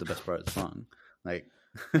 that's not the best part of the song. Like,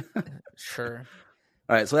 sure.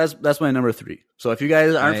 All right, so that's my number 3. So if you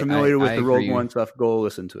guys aren't familiar with the Rogue One stuff, go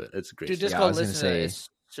listen to it. It's great. Dude, just go listen to it. It's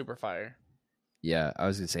super fire. Yeah, I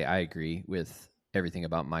was gonna say I agree with everything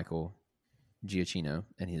about Michael Giacchino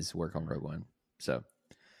and his work on Rogue One. So,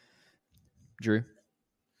 Drew.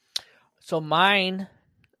 So mine,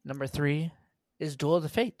 number 3, is Duel of the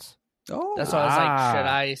Fates. Oh, that's why I was like, should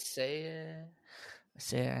I say it?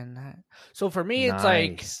 Say it and that. So for me, it's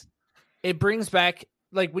like it brings back,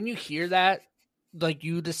 like, when you hear that, like,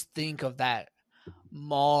 you just think of that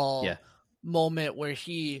Maul moment where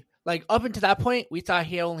he, like, up until that point, we thought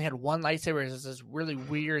he only had one lightsaber. It's this really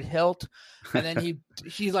weird hilt, and then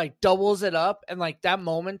he like doubles it up, and like that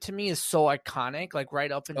moment to me is so iconic. Like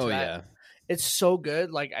right up into that, it's so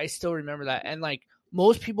good. Like I still remember that, and like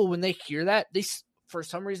most people when they hear that, they for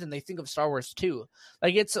some reason they think of Star Wars too.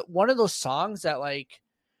 Like it's one of those songs that like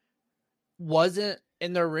wasn't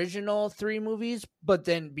in the original 3 movies, but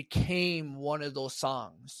then became one of those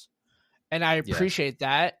songs, and I appreciate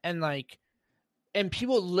that. And like. And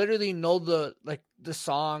people literally know the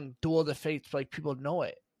song Duel of the Fates, like people know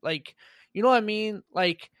it. Like, you know what I mean?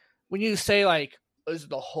 Like when you say like, is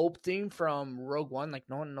the Hope theme from Rogue One? Like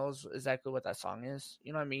no one knows exactly what that song is.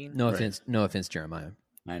 You know what I mean? No offense, Jeremiah.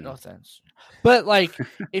 I know. No offense. But like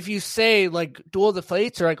if you say like Duel of the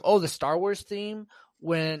Fates or like, oh, the Star Wars theme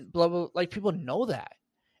when blah blah, like people know that.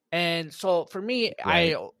 And so for me,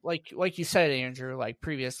 I like you said, Andrew, like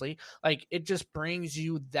previously, like it just brings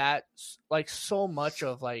you that like so much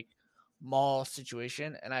of like Maul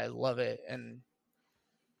situation, and I love it. And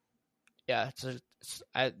yeah,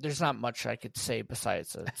 there's not much I could say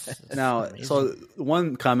besides it's now. amazing. So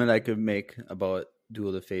one comment I could make about Duel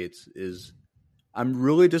of the Fates is I'm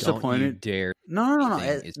really disappointed. Don't you dare! No,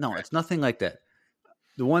 it's nothing like that.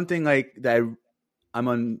 The one thing like that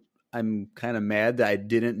I'm kind of mad that I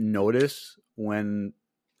didn't notice when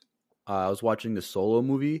I was watching the Solo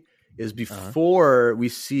movie is before we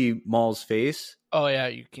see Maul's face. Oh yeah,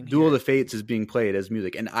 you can. Duel of the Fates is being played as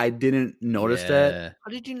music, and I didn't notice that.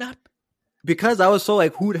 How did you not? Because I was so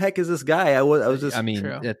like, who the heck is this guy? I was just. I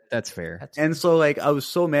mean, that's fair. And so like, I was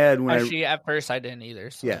so mad when at first I didn't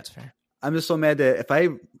either. So that's fair. I'm just so mad that if I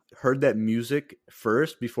heard that music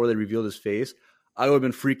first before they revealed his face, I would have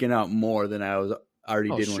been freaking out more than I was. Already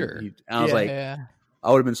did when I was I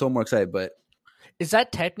would have been so more excited. But is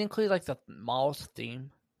that technically like the Maul's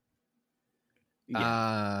theme?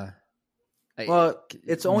 Well,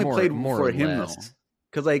 it's only played more for or him less. though,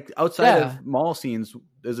 because like outside of Maul scenes,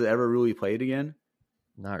 is it ever really played again?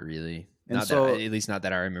 Not really. And at least not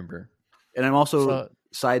that I remember. And I'm also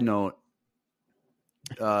side note.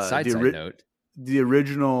 The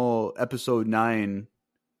original Episode 9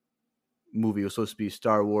 movie was supposed to be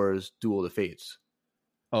Star Wars Duel of the Fates.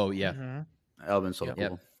 Oh yeah, that would have been so cool.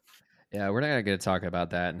 Yep. Yeah, we're not going to talk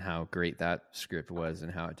about that and how great that script was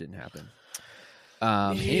and how it didn't happen.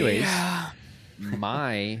 Anyways,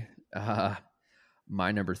 my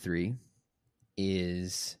number 3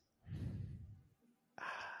 is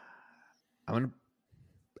I'm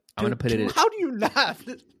gonna put it. How do you not?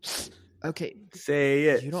 Okay, say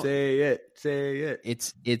it. Say it.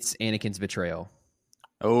 It's Anakin's betrayal.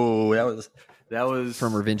 Oh, that was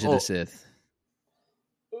from Revenge of the Sith.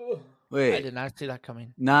 Wait, I did not see that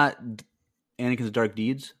coming. Not Anakin's Dark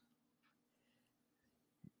Deeds?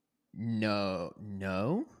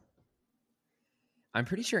 No. I'm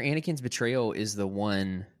pretty sure Anakin's betrayal is the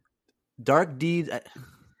one. Dark Deeds.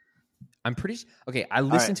 I'm pretty. Okay, I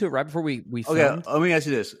listened to it right before we filmed. Okay, let me ask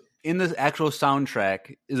you this: in this actual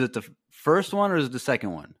soundtrack, is it the first one or is it the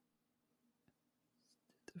second one?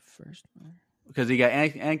 The first one. Because you got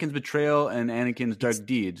Anakin's betrayal and Anakin's Dark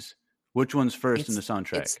Deeds. Which one's first in the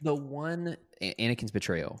soundtrack? It's the one Anakin's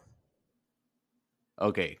betrayal.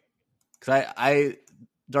 Okay, because I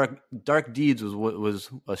Dark Deeds was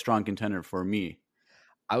a strong contender for me.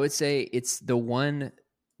 I would say it's the one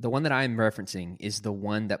that I'm referencing is the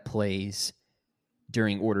one that plays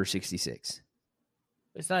during Order 66.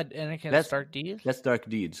 It's not Anakin's Dark Deeds? That's Dark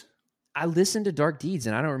Deeds. I listened to Dark Deeds,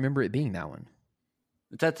 and I don't remember it being that one.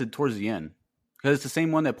 It's towards the end. Because it's the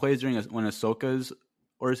same one that plays during when Ahsoka's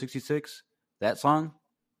Order 66. That song?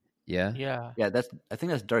 Yeah? Yeah. Yeah, I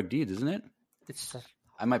think that's Dark Deeds, isn't it?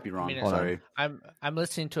 I might be wrong. Sorry. I'm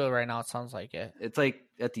listening to it right now. It sounds like it. It's like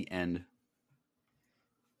at the end.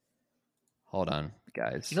 Hold on,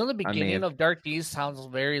 guys. You know the beginning of Dark Deeds sounds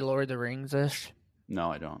very Lord of the Rings-ish?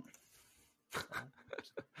 No, I don't.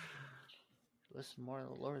 Listen more to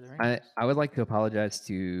the Lord of the Rings. I would like to apologize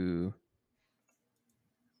to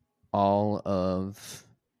all of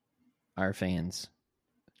our fans.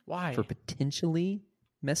 Why? For potentially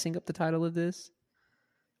messing up the title of this.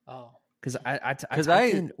 Oh. Because I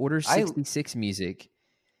typed in Order 66 music.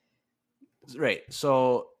 Right.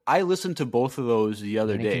 So I listened to both of those the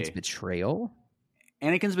other day. Anakin's Betrayal?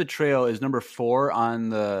 Anakin's Betrayal is number 4 on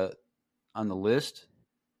the list.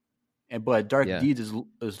 But Dark Deeds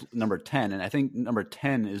is number 10, and I think number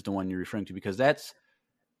 10 is the one you're referring to because that's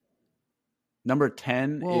number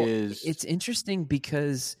 10 is. It's interesting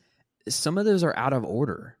because some of those are out of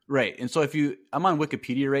order, right? And so I'm on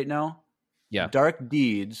Wikipedia right now. Yeah, Dark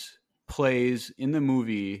Deeds plays in the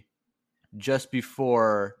movie just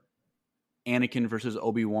before Anakin versus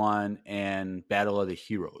Obi-Wan and Battle of the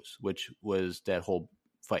Heroes, which was that whole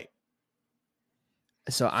fight.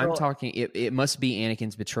 So I'm talking. It must be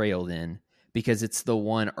Anakin's Betrayal then, because it's the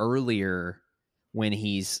one earlier when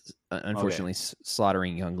he's unfortunately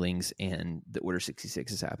slaughtering younglings and the Order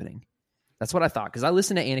 66 is happening. That's what I thought because I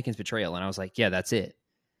listened to Anakin's Betrayal and I was like, yeah, that's it.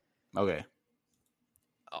 Okay.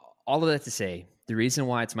 All of that to say, the reason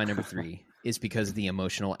why it's my number 3 is because of the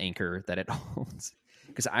emotional anchor that it holds.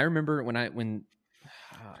 Because I remember when I don't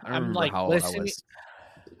remember like how old I was.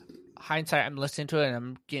 Hindsight, I'm listening to it and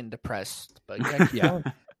I'm getting depressed. But yeah.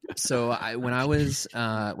 So when I was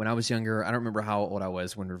younger, I don't remember how old I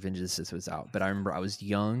was when Revenge of the Sith was out, but I remember I was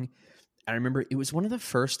young. I remember it was one of the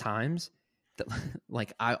first times that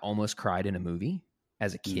like I almost cried in a movie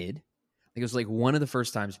as a kid. Like, it was like one of the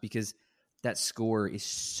first times because that score is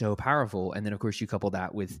so powerful, and then of course you couple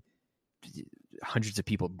that with hundreds of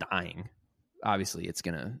people dying. Obviously, it's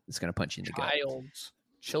gonna punch you in the gut.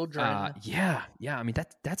 Children. Yeah. I mean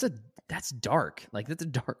that's dark. Like that's a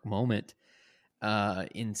dark moment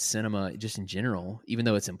in cinema, just in general. Even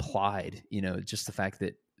though it's implied, just the fact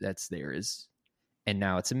that that's there is, and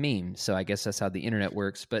now it's a meme. So I guess that's how the internet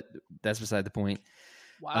works. But that's beside the point.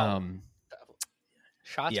 Wow.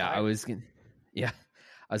 Shots. Yeah, fired. I was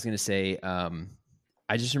gonna say.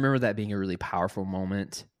 I just remember that being a really powerful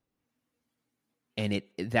moment, and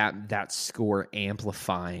that score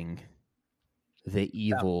amplifying the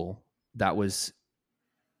evil that was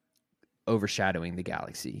overshadowing the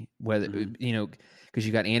galaxy. Whether because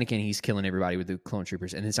you got Anakin, he's killing everybody with the clone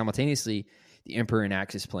troopers, and then simultaneously the Emperor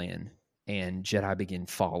enacts his plan, and Jedi begin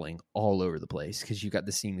falling all over the place. Because you got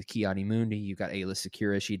the scene with Ki-Adi-Mundi, you got Aayla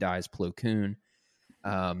Secura, she dies. Plo Koon.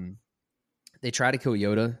 They try to kill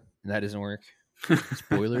Yoda, and that doesn't work.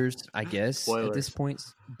 Spoilers, I guess, at this point.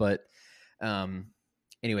 But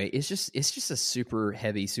anyway, it's just a super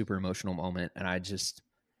heavy, super emotional moment, and I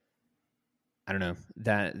don't know,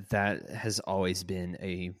 that has always been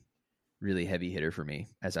a really heavy hitter for me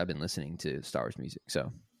as I've been listening to Star Wars music.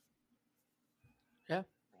 So, yeah,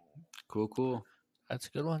 cool. That's a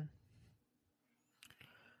good one.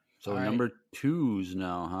 So number 2s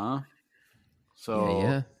now, huh? So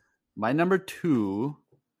yeah. My number 2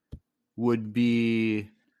 would be,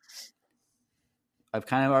 I've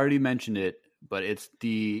kind of already mentioned it, but it's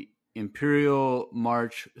the Imperial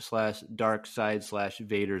March / Dark Side /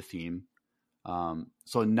 Vader theme.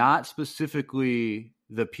 So not specifically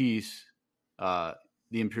the piece, the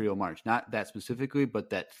Imperial March, not that specifically,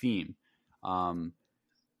 but that theme.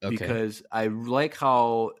 Because I like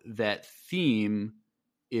how that theme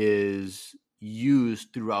is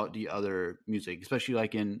used throughout the other music, especially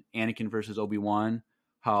like in Anakin versus Obi-Wan,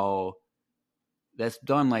 how that's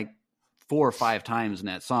done like 4 or 5 times in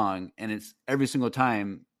that song, and it's every single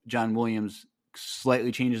time John Williams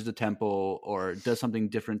slightly changes the tempo or does something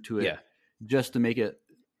different to it, just to make it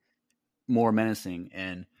more menacing.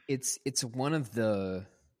 And it's one of the,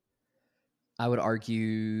 I would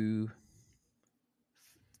argue,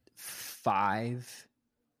 5,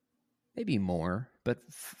 maybe more, but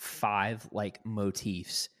 5 like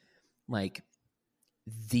motifs, like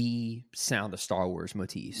the sound of Star Wars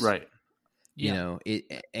motifs, right?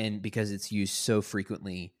 It, and because it's used so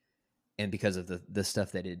frequently, and because of the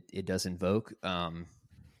stuff that it does invoke,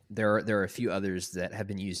 there are a few others that have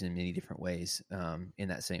been used in many different ways, in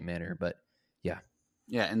that same manner. But yeah.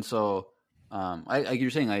 And so, like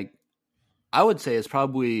you're saying, like I would say it's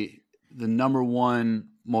probably the number one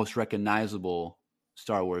most recognizable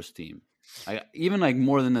Star Wars theme. Even like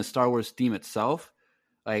more than the Star Wars theme itself,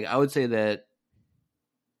 like I would say that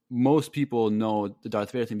most people know the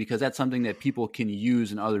Darth Vader theme because that's something that people can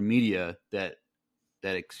use in other media that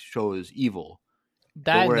it shows evil.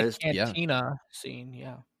 That whereas, the cantina scene,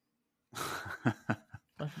 yeah.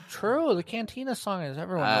 True, the cantina song is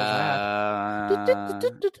everyone knows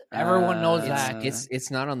that. Everyone knows that.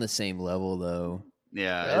 It's not on the same level though.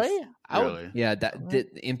 Yeah, really? Yeah, the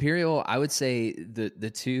Imperial. I would say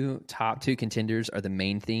the top two contenders are the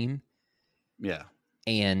main theme. Yeah,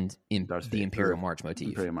 and the Imperial March motif.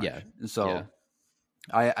 Imperial March. Yeah, and so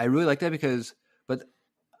I really like that because,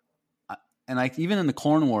 and like even in the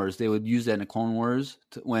Clone Wars, they would use that in the Clone Wars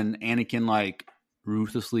when Anakin like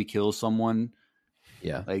ruthlessly kills someone.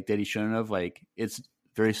 Yeah, like that he shouldn't have. Like it's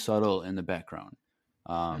very subtle in the background,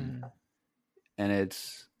 and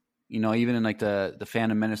it's even in like the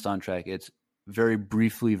Phantom Menace soundtrack, it's very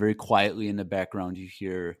briefly, very quietly in the background you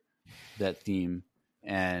hear that theme,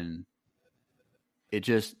 and it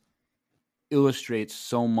just illustrates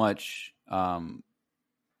so much.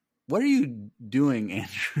 What are you doing,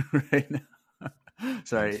 Andrew? Right now?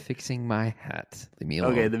 Sorry, I'm fixing my hat. Leave me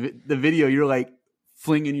alone. Okay, the video, you're like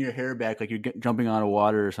flinging your hair back like you're jumping out of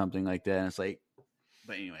water or something like that. And it's like,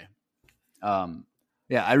 but anyway,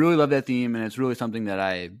 yeah, I really love that theme, and it's really something that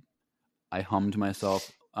I hum to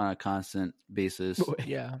myself on a constant basis.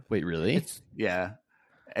 Yeah. Wait, really? Yeah.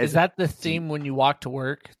 Is that the theme when you walk to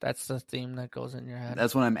work? That's the theme that goes in your head?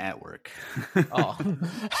 That's when I'm at work. Oh.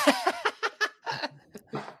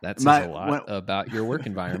 That says a lot about your work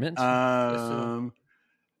environment.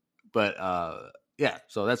 But yeah,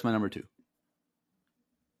 so that's my number 2.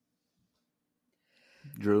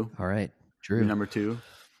 Drew. All right, Drew. Your number 2.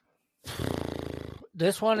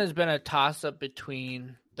 This one has been a toss-up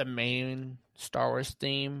between the main Star Wars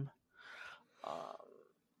theme.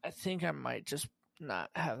 I think I might just not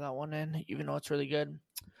have that one in, even though it's really good.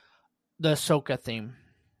 The Ahsoka theme.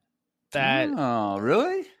 Oh,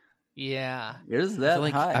 really? Yeah. Is that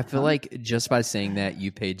I feel like just by saying that,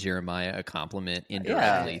 you paid Jeremiah a compliment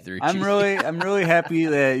indirectly through. I'm really happy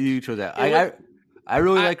that you chose that. I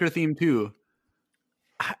really like her theme too.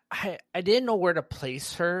 I didn't know where to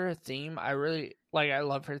place her theme. I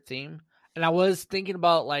love her theme. And I was thinking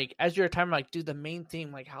about, like, as you were talking, like, dude, the main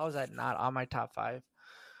theme, like, how is that not on my top 5?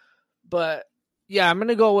 But yeah, I'm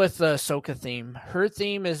gonna go with the Ahsoka theme. Her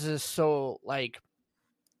theme is just so, like,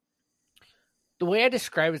 the way I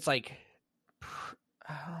describe it's like,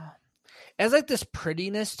 it has like this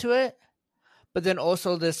prettiness to it, but then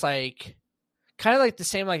also this like, kind of like the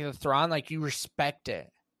same like the Thrawn, like you respect it.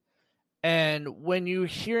 And when you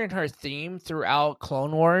hear in her theme throughout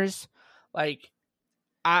Clone Wars, like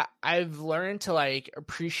I've learned to like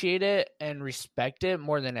appreciate it and respect it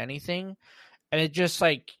more than anything. And it just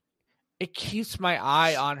like, it keeps my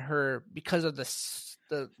eye on her because of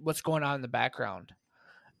the what's going on in the background.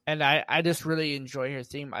 And I just really enjoy her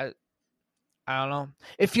theme. I don't know.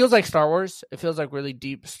 It feels like Star Wars. It feels like really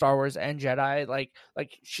deep Star Wars and Jedi. Like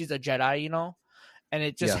she's a Jedi, and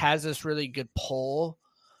it just has this really good pull.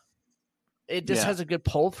 It just has a good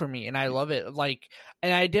pull for me, and I love it. Like,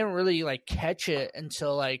 and I didn't really like catch it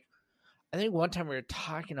until like, I think one time we were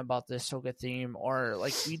talking about the Ahsoka theme, or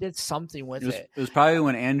like we did something with it. It was probably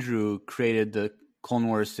when Andrew created the Clone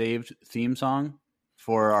Wars Saved theme song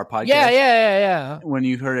for our podcast. Yeah. When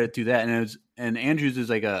you heard it do that, and Andrew's is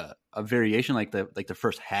like a variation, like the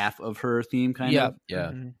first half of her theme, kind of. Yeah.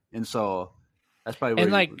 Mm-hmm. And so that's probably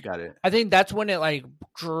where you got it. I think that's when it like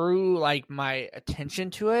drew like my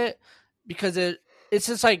attention to it, because it's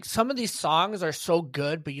just like some of these songs are so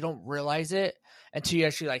good, but you don't realize it until you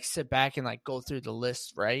actually like sit back and like go through the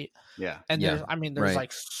list, right? Yeah. And there's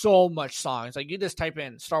like so much songs. Like you just type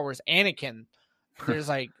in Star Wars Anakin, there's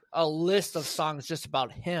like a list of songs just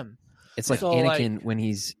about him. It's like Anakin when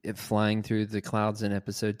he's flying through the clouds in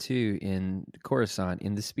Episode 2 in Coruscant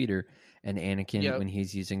in the speeder, and Anakin when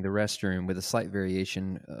he's using the restroom, with a slight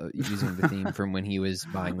variation using the theme from when he was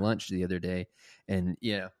buying lunch the other day. And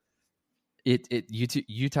you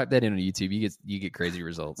type that in on YouTube, you get crazy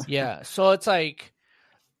results. Yeah, so it's like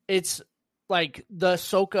the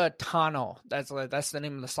Ahsoka Tano. That's the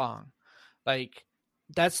name of the song. Like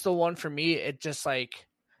that's the one for me. It just like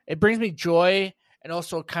it brings me joy and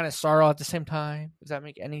also kind of sorrow at the same time. Does that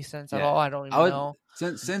make any sense at all? I don't even know.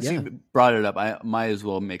 Since you brought it up, I might as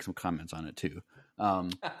well make some comments on it too.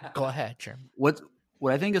 Go ahead, Jim. What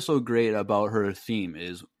I think is so great about her theme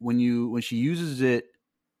is when she uses it,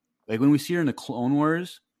 like when we see her in the Clone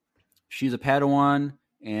Wars, she's a Padawan,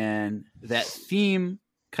 and that theme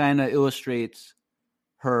kind of illustrates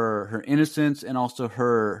her innocence and also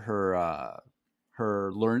her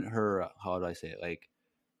how do I say it? Like,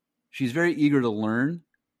 she's very eager to learn,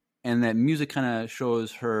 and that music kind of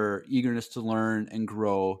shows her eagerness to learn and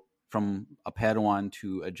grow from a Padawan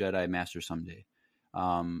to a Jedi Master someday.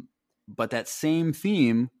 But that same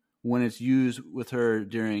theme, when it's used with her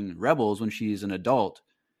during Rebels when she's an adult,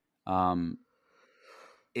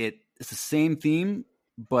 it's the same theme,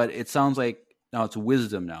 but it sounds like now it's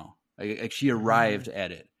wisdom now. Like she arrived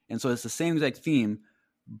at it. And so it's the same exact theme,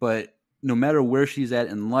 but no matter where she's at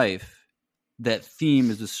in life, that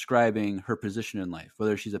theme is describing her position in life,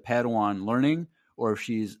 whether she's a Padawan learning or if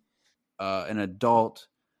she's an adult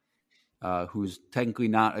who's technically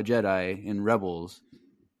not a Jedi in Rebels.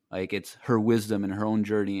 Like, it's her wisdom and her own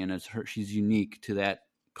journey, and she's unique to that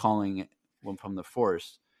calling from the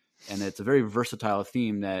Force. And it's a very versatile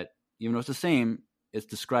theme that, even though it's the same, it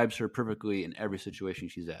describes her perfectly in every situation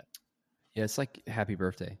she's at. Yeah, it's like Happy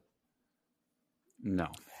Birthday. No.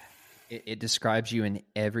 It describes you in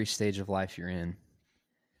every stage of life you're in.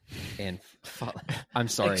 And I'm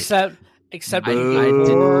sorry. Except I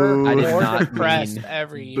did not depressed mean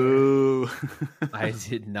every year. Boo. I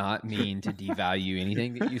did not mean to devalue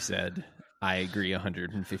anything that you said. I agree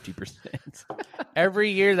 150%.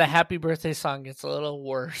 Every year, the Happy Birthday song gets a little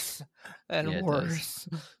worse and worse.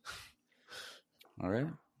 All right.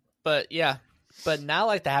 But yeah, but now,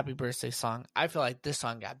 like the Happy Birthday song, I feel like this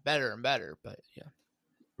song got better and better. But yeah,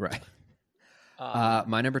 right.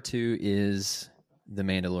 My number 2 is the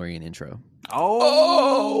Mandalorian intro.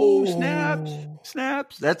 Oh, snaps!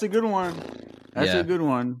 That's a good one. That's a good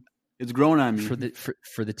one. It's grown on me for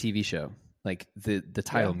the TV show, like the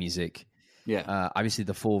title music. Yeah. Obviously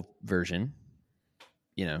the full version.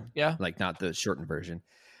 Like not the shortened version.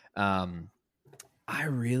 First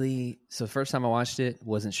time I watched it,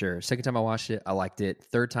 wasn't sure. Second time I watched it, I liked it.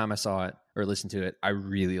 Third time I saw it or listened to it, I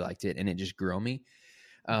really liked it, and it just grew on me.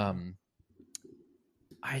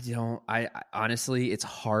 I honestly, it's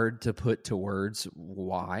hard to put to words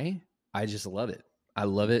why. I just love it. I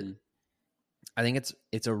love it. I think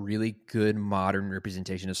it's a really good modern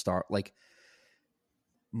representation of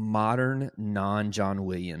modern non-John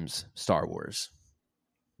Williams Star Wars.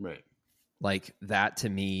 Right. Like that to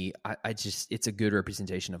me, it's a good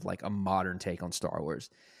representation of like a modern take on Star Wars.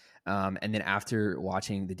 And then after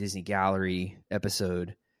watching the Disney Gallery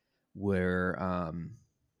episode where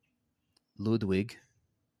Ludwig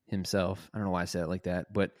himself, I don't know why I said it like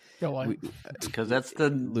that, but because that's the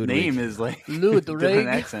name is like Ludwig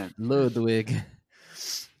accent. Ludwig.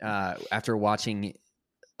 After watching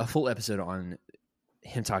a full episode on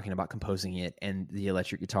him talking about composing it and the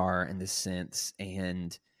electric guitar and the synths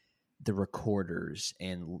and the recorders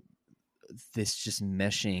and this just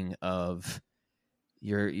meshing of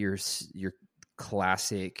your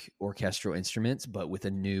classic orchestral instruments, but with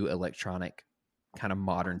a new electronic kind of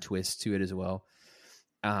modern twist to it as well.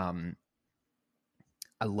 I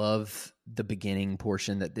love the beginning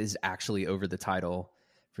portion that is actually over the title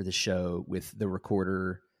for the show with the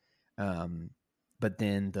recorder. But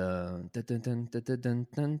then I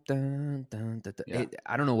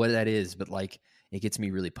don't know what that is, but like it gets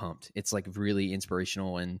me really pumped. It's like really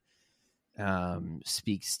inspirational and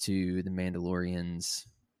speaks to the Mandalorian's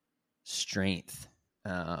strength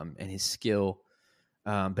and his skill.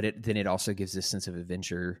 But it also gives this sense of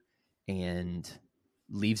adventure and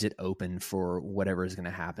leaves it open for whatever is going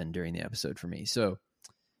to happen during the episode for me. So,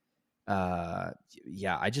 I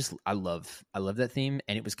love that theme,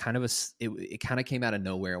 and it was kind of it kind of came out of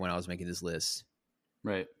nowhere when I was making this list.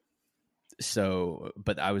 Right. So,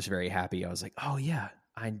 but I was very happy. I was like, oh yeah,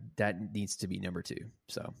 that needs to be number 2.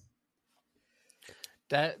 So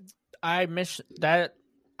that that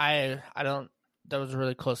was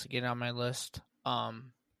really close to getting on my list. But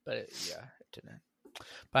it didn't.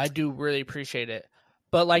 But I do really appreciate it.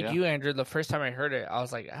 But like you, Andrew, the first time I heard it, I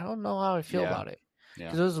was like, I don't know how I feel about it.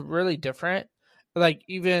 Because it was really different. Like,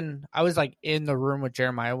 even I was like in the room with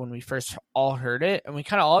Jeremiah when we first all heard it, and we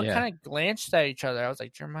kind of glanced at each other. I was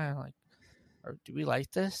like, Jeremiah, like, do we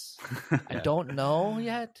like this? I don't know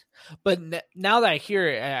yet. But now that I hear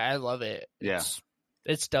it, I love it.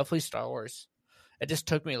 It's definitely Star Wars. It just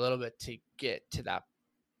took me a little bit to get to that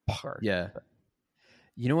part. Yeah.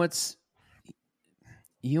 You know what?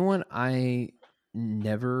 I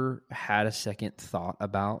never had a second thought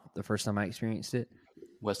about the first time I experienced it.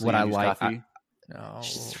 What I like. No.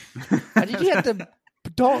 Why did you have to?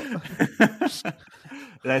 Don't.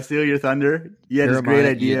 Did I steal your thunder? You had this great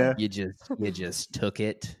idea. You just took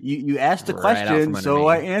it. You asked the question, so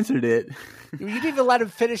I answered it. You didn't even let him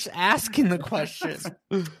finish asking the question.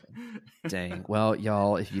 Dang. Well,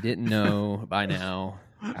 y'all, if you didn't know by now,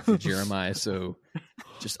 after Jeremiah so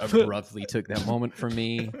just abruptly took that moment from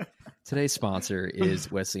me. Today's sponsor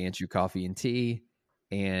is Wesley Andrew Coffee and Tea,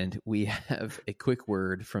 and we have a quick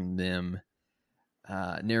word from them,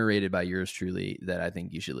 narrated by yours truly, that I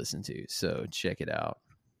think you should listen to. So check it out.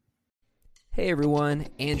 Hey everyone,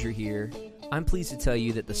 Andrew here. I'm pleased to tell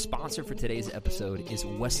you that the sponsor for today's episode is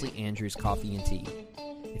Wesley Andrews Coffee and Tea.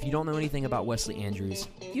 If you don't know anything about Wesley Andrews,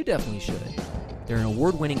 you definitely should. They're an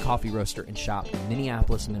award-winning coffee roaster and shop in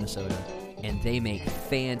Minneapolis, Minnesota, and they make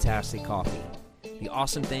fantastic coffee. The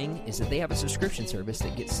awesome thing is that they have a subscription service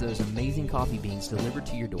that gets those amazing coffee beans delivered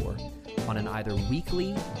to your door on an either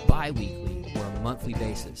weekly, bi-weekly, or a monthly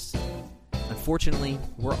basis. Unfortunately,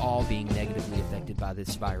 we're all being negatively affected by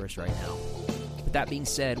this virus right now. But that being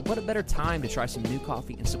said, what a better time to try some new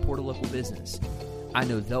coffee and support a local business. I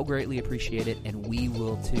know they'll greatly appreciate it, and we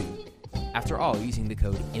will too. After all, using the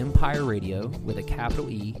code Empire Radio with a capital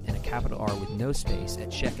E and a capital R with no space at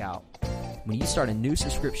checkout, when you start a new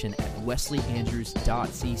subscription at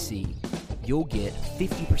wesleyandrews.cc, you'll get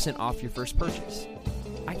 50% off your first purchase.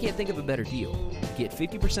 I can't think of a better deal. Get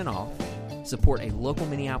 50% off, support a local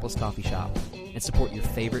Minneapolis coffee shop, and support your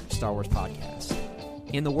favorite Star Wars podcast.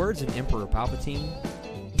 In the words of Emperor Palpatine,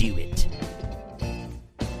 do it.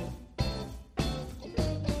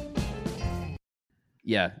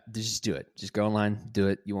 Yeah, just do it. Just go online, do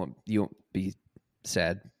it. You won't be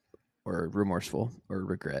sad or remorseful or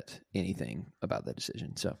regret anything about that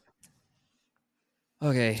decision. So,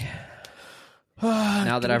 okay.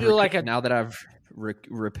 Now that I've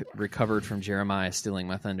recovered from Jeremiah stealing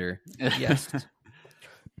my thunder, yes,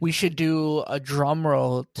 we should do a drum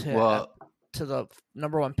roll to the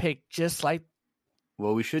number one pick, just like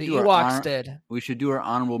we should the do Ewoks did. We should do our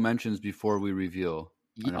honorable mentions before we reveal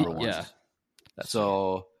our number ones. Yeah.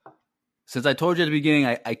 So, since I told you at the beginning,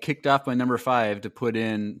 I kicked off my number 5 to put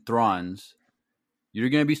in Thrawn's. You're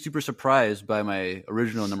going to be super surprised by my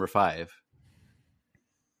original number 5.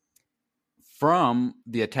 From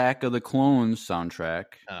the Attack of the Clones soundtrack,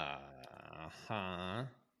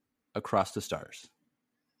 Across the Stars.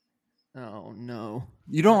 Oh, no.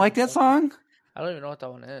 You don't like that song? I don't even know what that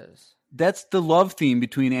one is. That's the love theme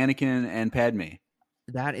between Anakin and Padme.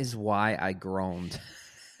 That is why I groaned.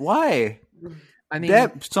 Why? I mean,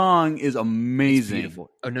 that song is amazing. It's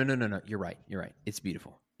beautiful. Oh, no. You're right. It's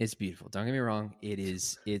beautiful. Don't get me wrong.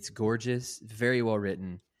 It's gorgeous. Very well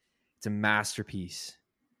written. It's a masterpiece.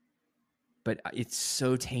 But it's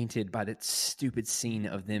so tainted by that stupid scene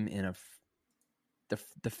of them in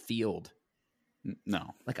the field.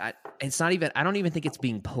 No. Like it's not even, I don't even think it's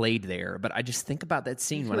being played there, but I just think about that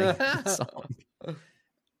scene when I hear that song.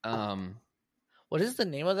 What is the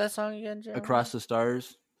name of that song again, Jeremy? Across the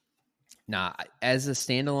Stars. Nah, as a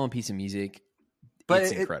standalone piece of music,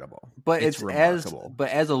 it's incredible. But it's remarkable.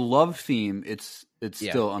 As a love theme, it's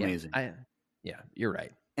still amazing. Yeah, you're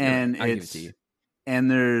right. And I give it to you. And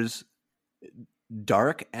there's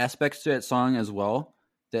dark aspects to that song as well.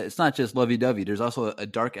 That it's not just lovey-dovey. There's also a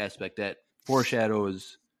dark aspect that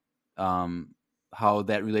foreshadows how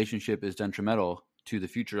that relationship is detrimental to the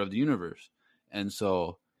future of the universe. And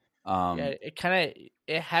so,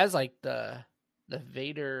 it has like the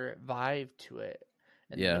Vader vibe to it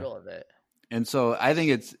in the middle of it. And so I think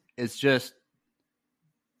it's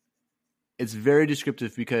very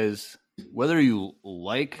descriptive, because whether you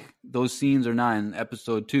like those scenes or not in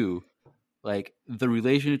episode 2, like the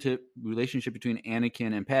relationship between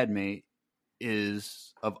Anakin and Padme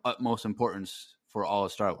is of utmost importance for all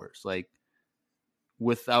of Star Wars. Like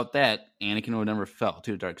without that, Anakin would never fell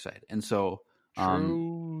to the dark side. And so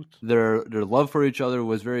their love for each other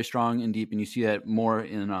was very strong and deep, and you see that more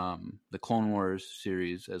in the Clone Wars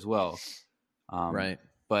series as well. Right.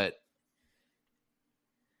 But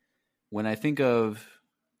when I think of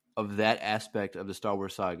that aspect of the Star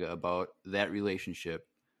Wars saga, about that relationship,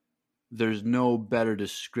 there's no better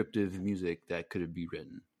descriptive music that could be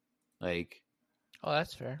written. Like, oh,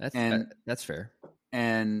 that's fair. That's fair.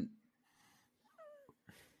 And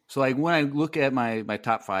so, like, when I look at my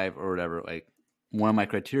top 5 or whatever, like, one of my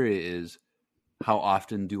criteria is how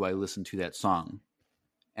often do I listen to that song?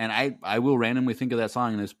 And I will randomly think of that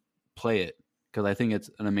song and just play it, because I think it's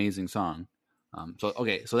an amazing song. So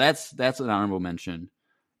that's an honorable mention.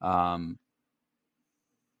 I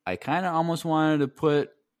kind of almost wanted to put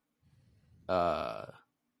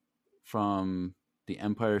from The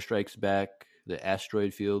Empire Strikes Back, the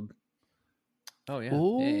Asteroid Field. Oh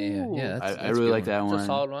yeah, yeah. I really like that one. It's a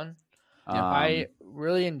solid one. I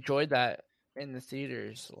really enjoyed that in the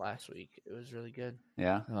theaters last week. It was really good.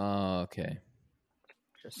 Yeah. Oh, okay.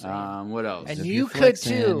 Just saying. What else? And you could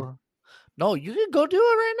too. No, you could go do it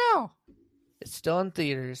right now. It's still in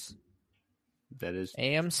theaters. That is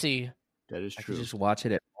AMC. That is I true. can just watch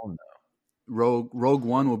it at home though. Rogue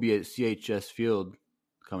One will be at CHS Field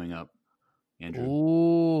coming up. Andrew.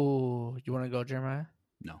 Ooh, you want to go, Jeremiah?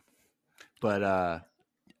 No, but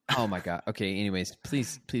oh my god. Okay. Anyways,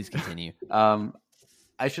 please continue.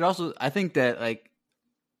 I think that like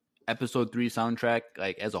episode 3 soundtrack,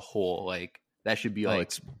 like as a whole, like that should be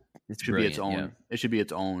like it should be its own. Yeah. It should be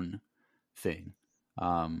its own thing.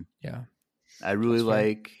 Yeah. I really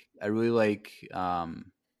like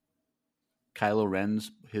Kylo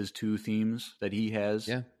Ren's his 2 themes that he has.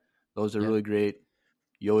 Yeah. Those are really great.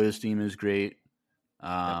 Yoda's theme is great.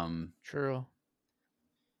 True.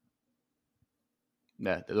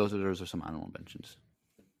 Yeah, those are some honorable mentions.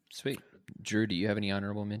 Sweet. Drew, do you have any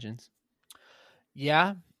honorable mentions?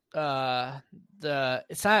 Yeah.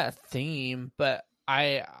 It's not a theme, but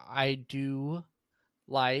I do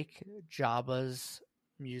like Jabba's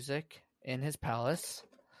music in his palace.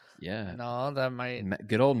 Yeah. No, that might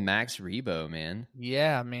good old Max Rebo, man.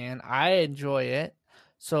 Yeah, man. I enjoy it.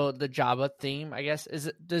 So the Jabba theme, I guess,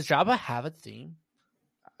 does Jabba have a theme?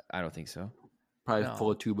 I don't think so. Probably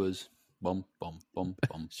full of tubas. Bum bum bum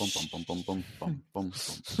bum bum bum bum bum bum bum bum.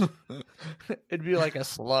 It'd be like a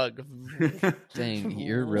slug. Dang,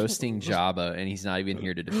 you're roasting Jabba, and he's not even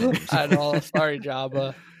here to defend himself. I know. Sorry,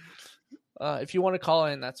 Jabba. If you want to call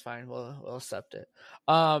in, that's fine. We'll accept it.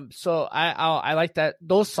 So I like that.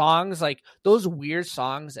 Those songs, like those weird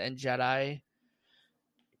songs and Jedi,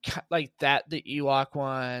 like that, the Ewok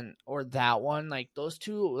one or that one, like those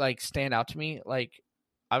two, like stand out to me. Like,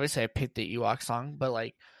 obviously, I picked the Ewok song, but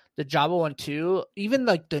like the Jabba one too. Even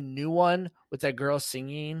like the new one with that girl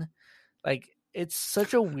singing, like it's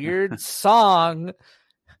such a weird song.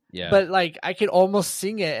 Yeah. But like I could almost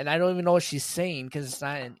sing it and I don't even know what she's saying because it's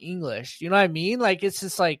not in English. You know what I mean? Like it's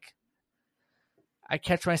just like I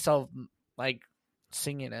catch myself like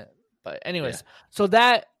singing it. But anyways, so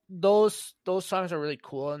those songs are really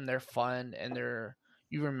cool and they're fun and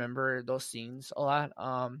you remember those scenes a lot.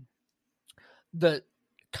 The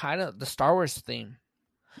kind of the Star Wars theme.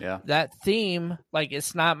 Yeah. That theme, like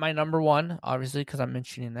it's not my number one, obviously, because I'm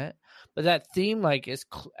mentioning it. But that theme, like,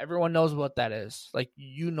 everyone knows what that is. Like,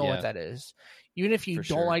 you know what that is. Even if you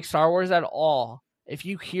don't like Star Wars at all, if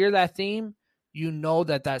you hear that theme, you know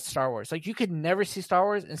that that's Star Wars. Like, you could never see Star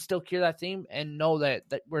Wars and still hear that theme and know that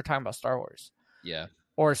we're talking about Star Wars. Yeah.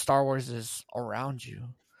 Or Star Wars is around you.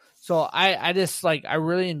 So I just, like, I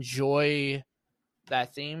really enjoy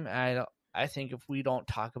that theme. I think if we don't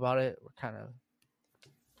talk about it, we're kind of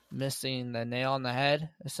missing the nail on the head,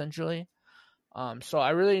 essentially. So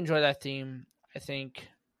I really enjoy that theme. I think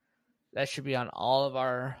that should be on all of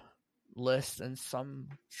our lists in some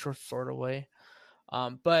sort of way.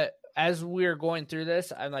 But as we're going through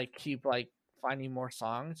this, I like keep like finding more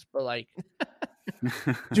songs. But like,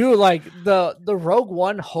 dude, like the Rogue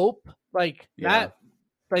One Hope, like that,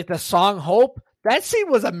 like the song Hope. That scene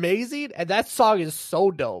was amazing, and that song is so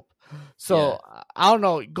dope. So I don't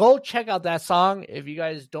know. Go check out that song if you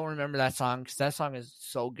guys don't remember that song, because that song is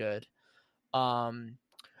so good.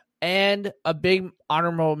 And a big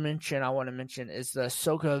honorable mention I want to mention is the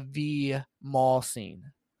Ahsoka V mall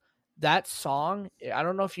scene. That song, I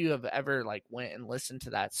don't know if you have ever like went and listened to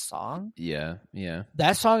that song. Yeah.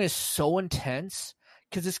 That song is so intense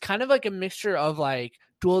because it's kind of like a mixture of like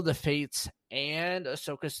Duel of the Fates and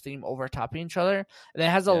Ahsoka's theme overtopping each other. And it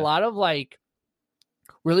has a lot of like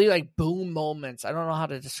really like boom moments. I don't know how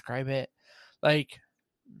to describe it. Like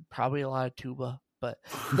probably a lot of tuba. But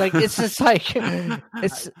like it's just like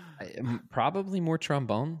it's probably more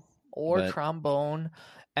trombone trombone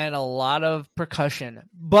and a lot of percussion.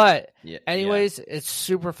 But anyways, it's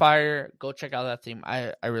super fire. Go check out that theme.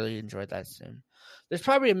 I really enjoyed that theme. There's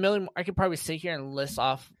probably a million. I could probably sit here and list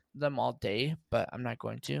off them all day, but I'm not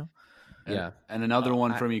going to. And another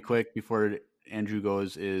one for me, quick before Andrew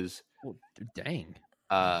goes is dang.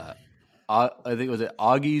 I think it was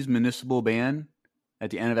Augie's Municipal Band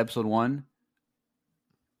at the end of episode 1.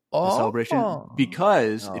 The celebration,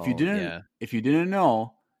 because if you didn't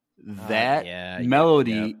know, that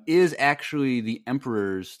melody is actually the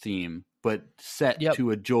Emperor's theme, but set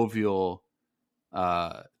to a jovial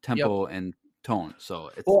tempo and tone.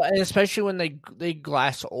 So it's, and especially when they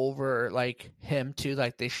glass over like him too,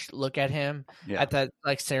 like they look at him at that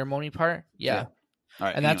like ceremony part. All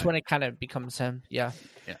right, and that's when it kind of becomes him.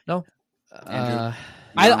 No, Andrew,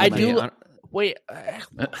 I do. Wait.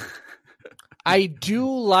 I do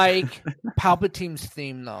like Palpatine's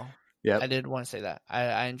theme, though. Yeah, I did want to say that.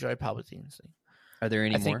 I enjoy Palpatine's theme. Are there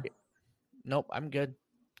any more? Nope, I'm good.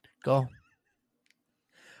 Go.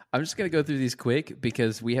 I'm just going to go through these quick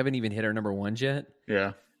because we haven't even hit our number 1 yet.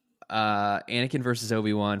 Yeah. Anakin versus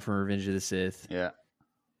Obi-Wan from Revenge of the Sith. Yeah.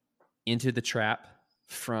 Into the Trap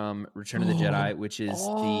from Return of the Jedi, which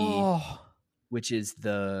is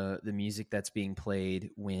the music that's being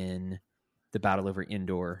played when the battle over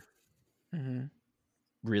Endor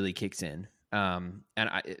really kicks in. There's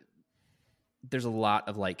a lot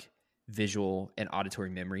of like visual and auditory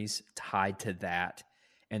memories tied to that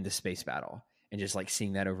and the space battle, and just like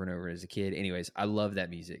seeing that over and over as a kid. Anyways, I love that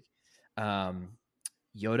music.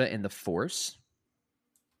 Yoda and the Force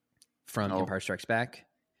from Empire Strikes Back,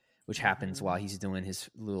 which happens while he's doing his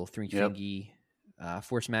little thingy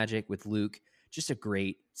Force magic with Luke. Just a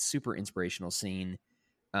great, super inspirational scene.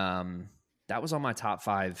 That was on my top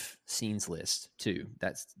 5 scenes list too.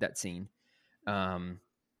 That scene. The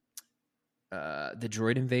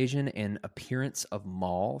droid invasion and appearance of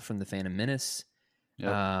Maul from the Phantom Menace.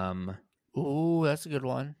 Yep. Ooh, that's a good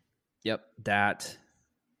one. Yep. That,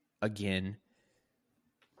 again,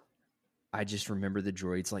 I just remember the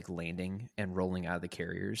droids like landing and rolling out of the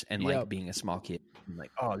carriers and like being a small kid. I'm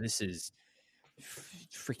like, oh, this is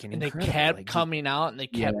freaking and incredible. They kept like, coming out and they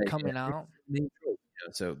kept coming out.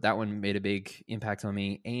 So that one made a big impact on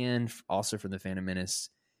me. And also from the Phantom Menace,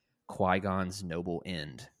 Qui-Gon's noble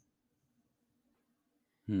end.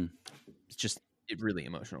 It's just really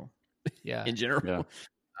emotional. Yeah. In general. Yeah.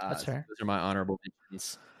 That's fair. Those are my honorable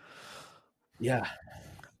mentions. Yeah.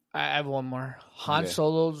 I have one more. Han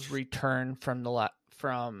Solo's return from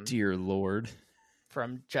Dear Lord.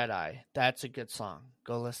 From Jedi. That's a good song.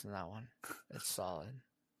 Go listen to that one. It's solid.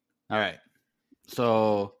 All right.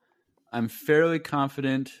 So I'm fairly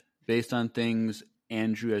confident, based on things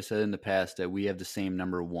Andrew has said in the past, that we have the same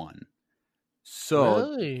number 1.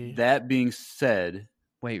 So that being said,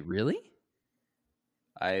 wait, really?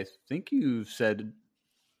 I think you've said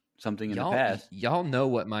something in the past. Y'all know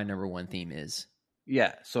what my number 1 theme is.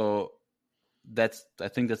 Yeah, so I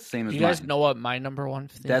think that's the same as mine. You guys know what my number 1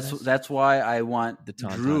 theme is? That's why I want the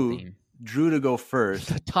Tauntaun theme. Drew to go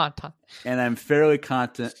first. The Tauntaun. And I'm fairly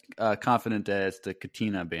confident that it's the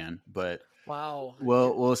Katina band, but wow.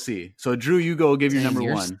 We'll see. So Drew, you go give your number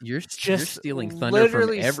 1. You're stealing thunder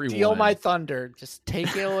from everyone. Steal my thunder. Just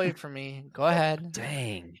take it away from me. Go ahead.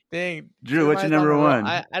 Dang. Drew, what's your number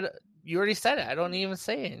 1? You already said it. I don't even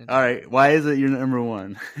say it. All right. Why is it your number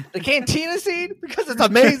 1? The cantina scene? Because it's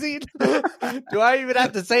amazing. Do I even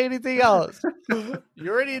have to say anything else? You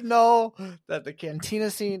already know that the cantina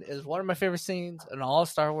scene is one of my favorite scenes in all of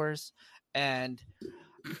Star Wars, and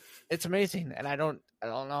it's amazing. And I don't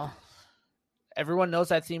know. Everyone knows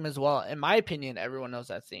that theme as well. In my opinion, everyone knows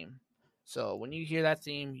that theme. So when you hear that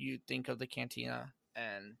theme, you think of the cantina,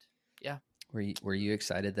 and yeah. Were you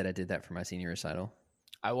excited that I did that for my senior recital?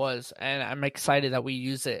 I was, and I'm excited that we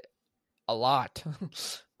use it a lot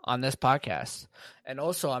on this podcast. And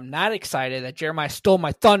also, I'm not excited that Jeremiah stole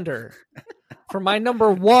my thunder for my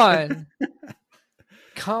number 1.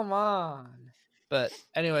 Come on. But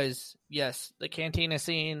anyways, yes, the cantina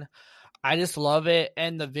scene, I just love it.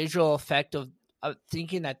 And the visual effect of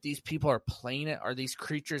thinking that these people are playing it, or these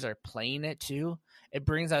creatures are playing it too. It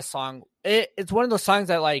brings that song. It's one of those songs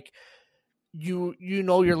that like, you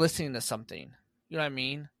know you're listening to something. You know what I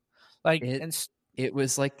mean? Like it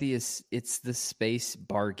was like it's the space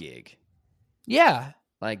bar gig. Yeah.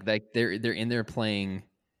 Like they're in there playing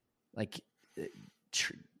like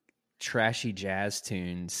trashy jazz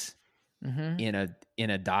tunes in a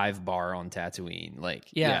dive bar on Tatooine. Like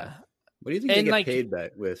yeah. What do you think they get paid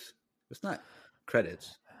back with? It's not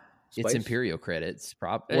credits. Spice? It's Imperial credits.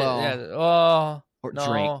 Or no.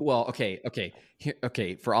 drink. Well, okay.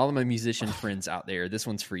 Okay, for all of my musician friends out there, this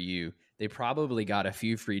one's for you. They probably got a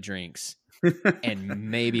few free drinks and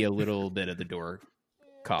maybe a little bit of the door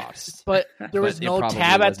cost. But there was no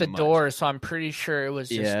tab at the door, so I'm pretty sure it was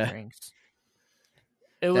just drinks.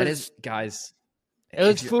 It was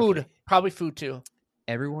food. Okay. Probably food too.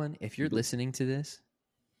 Everyone, if you're listening to this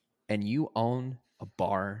and you own a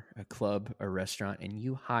bar, a club, a restaurant, and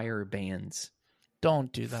you hire bands,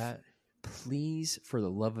 don't do that. Please, for the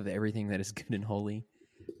love of everything that is good and holy,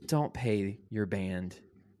 don't pay your band,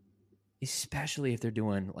 especially if they're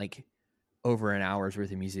doing like over an hour's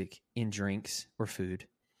worth of music, in drinks or food.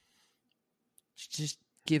 Just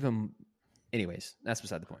give them. Anyways, that's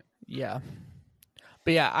beside the point. Yeah.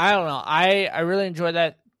 But yeah, I don't know. I really enjoy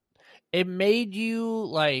that. It made you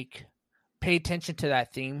like pay attention to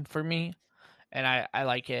that theme for me. And I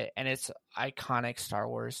like it. And it's iconic Star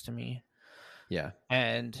Wars to me. Yeah.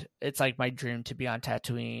 And it's like my dream to be on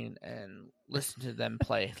Tatooine and listen to them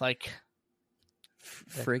play. Like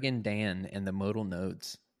friggin' Dan and the modal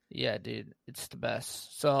nodes. Yeah, dude. It's the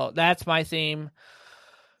best. So that's my theme.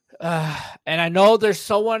 And I know there's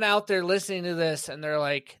someone out there listening to this, and they're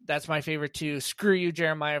like, "That's my favorite too." Screw you,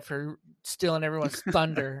 Jeremiah, for stealing everyone's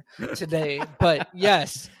thunder today. But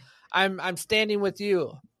yes, I'm standing with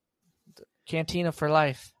you. Cantina for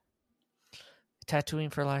life.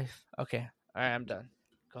 Tatooine for life. Okay, all right, I'm done.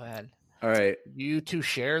 Go ahead. All right, you two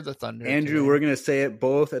share the thunder. Andrew. today. We're gonna say it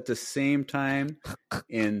both at the same time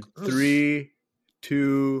in 3,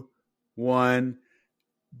 2, 1.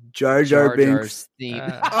 Jar Jar Binks theme.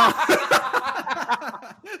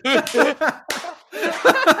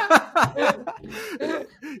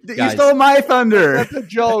 You stole my thunder. That's a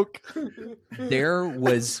joke. There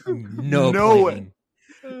was no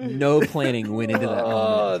planning went into that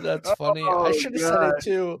moment. That's funny. I should have said it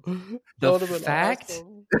too. The fact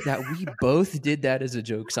that we both did that as a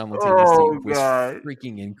joke simultaneously was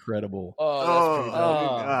freaking incredible.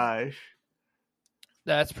 Gosh.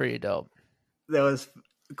 That's pretty dope. That was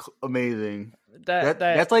amazing.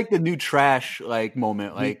 That's like the new trash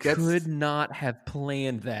moment. We could not have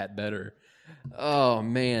planned that better. Oh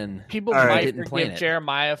man, people might forgive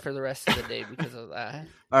Jeremiah for the rest of the day because of that.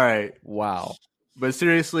 All right, wow. But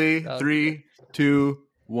seriously, 3, 2,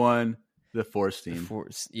 1. The Force theme.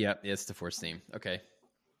 Yep, it's the Force theme. Okay.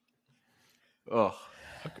 Oh,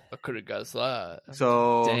 I could have guessed that.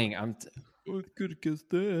 So dang, I could have guessed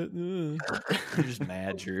that. You're just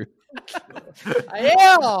mad, Drew. I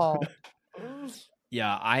am.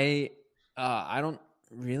 Yeah, I don't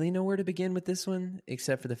really know where to begin with this one,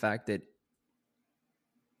 except for the fact that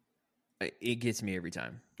it gets me every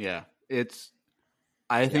time. Yeah,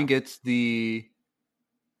 I think it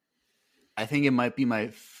might be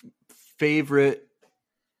my favorite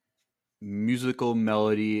musical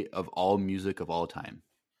melody of all music of all time.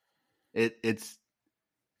 It is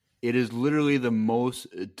literally the most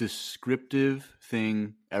descriptive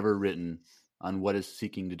thing ever written on what it's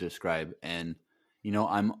seeking to describe. And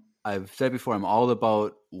I've said before, I'm all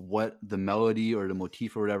about what the melody or the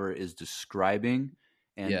motif or whatever is describing.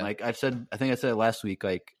 And like I think I said it last week,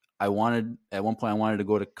 like at one point I wanted to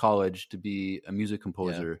go to college to be a music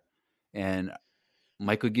composer. And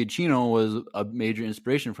Michael Giacchino was a major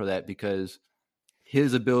inspiration for that because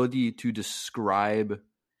his ability to describe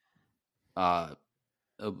at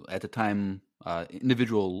the time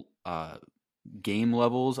individual game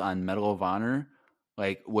levels on Medal of Honor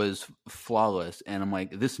was flawless. And I'm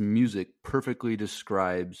like, this music perfectly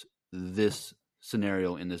describes this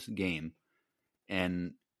scenario in this game.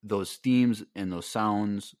 And those themes and those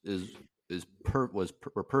sounds were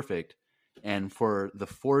perfect. And for the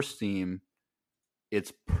Force theme,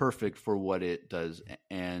 it's perfect for what it does.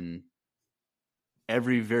 And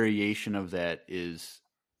every variation of that is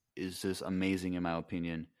just amazing in my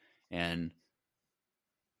opinion. And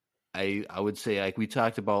I would say, like we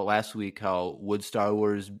talked about last week, how would Star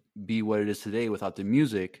Wars be what it is today without the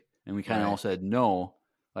music? And we kind of all said no.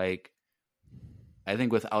 I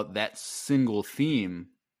think without that single theme,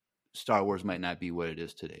 Star Wars might not be what it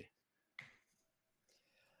is today.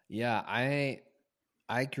 Yeah, I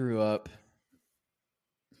grew up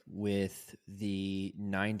with the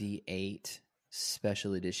 98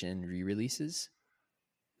 special edition re-releases.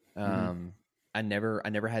 I never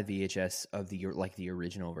had VHS of the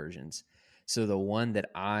original versions. So the one that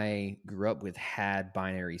I grew up with had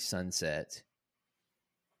Binary Sunset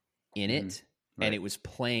in it. Right. And it was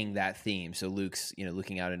playing that theme. So Luke's,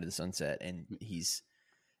 looking out into the sunset and he's,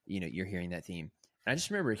 you're hearing that theme. And I just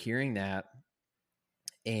remember hearing that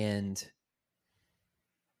and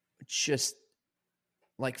just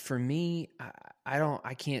for me,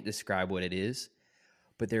 I can't describe what it is,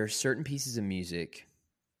 but there are certain pieces of music,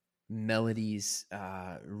 melodies,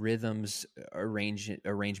 rhythms,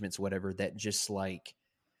 arrangements, whatever, that just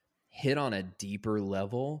hit on a deeper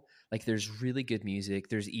level. There's really good music.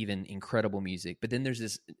 There's even incredible music. But then there's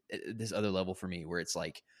this other level for me where it's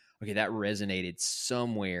okay, that resonated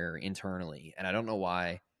somewhere internally. And I don't know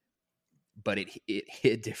why, but it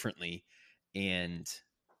hit differently and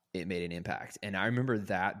it made an impact. And I remember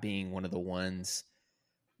that being one of the ones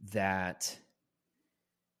that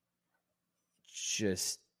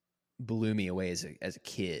just blew me away as a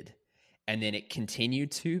kid. And then it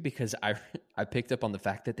continued to, because I picked up on the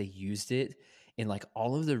fact that they used it in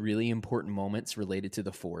all of the really important moments related to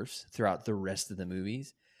the Force throughout the rest of the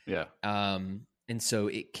movies. Yeah. And so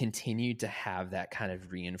it continued to have that kind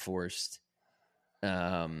of reinforced,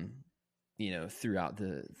 throughout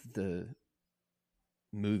the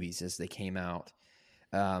movies as they came out.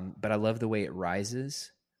 But I love the way it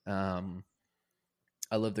rises. I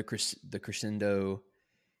love the crescendo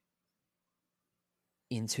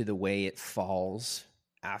into the way it falls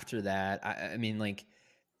after that. I mean,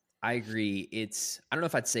 I agree. I don't know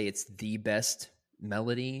if I'd say it's the best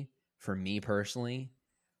melody for me personally,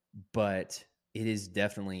 but it is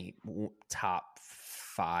definitely top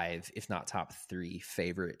 5, if not top 3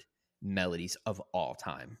 favorite melodies of all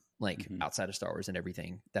time, like outside of Star Wars and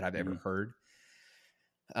everything that I've ever heard.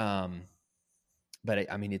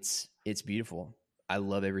 But I mean, it's beautiful. I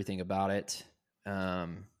love everything about it.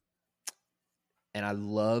 And I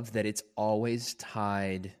love that it's always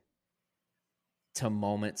tied to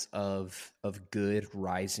moments of good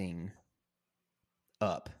rising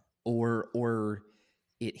up, or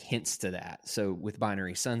it hints to that. So with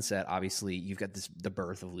Binary Sunset, obviously you've got the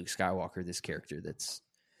birth of Luke Skywalker, this character that's,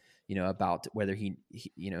 about whether he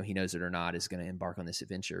knows it or not, is going to embark on this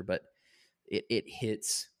adventure. But it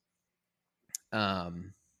hits,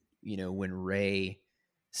 when Rey,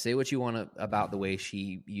 say what you want about the way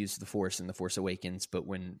she used the Force in The Force Awakens, but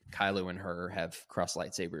when Kylo and her have crossed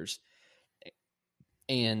lightsabers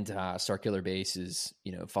and Starkiller Base is,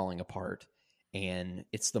 falling apart, and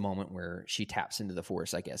it's the moment where she taps into the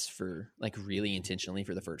Force, I guess, for like really intentionally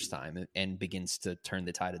for the first time, and begins to turn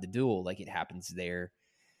the tide of the duel. Like, it happens there.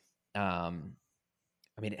 I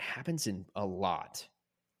mean, it happens in a lot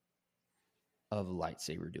of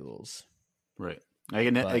lightsaber duels. Right.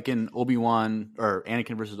 Like in Obi-Wan, or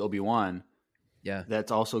Anakin versus Obi-Wan, yeah,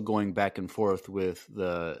 that's also going back and forth with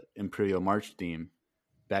the Imperial March theme,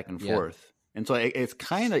 back and forth. And so it's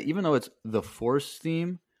kind of, even though it's the Force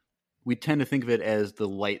theme, we tend to think of it as the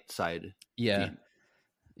light side theme.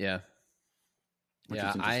 Yeah.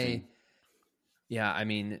 I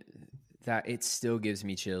mean, that it still gives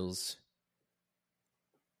me chills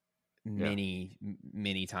many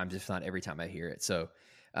times, if not every time I hear it. So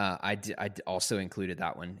I also included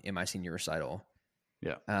that one in my senior recital.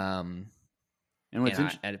 Yeah. And what's I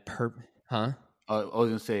was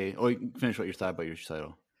going to say, finish what you thought about your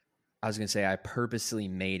recital. I was going to say, I purposely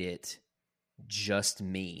made it just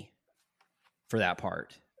me for that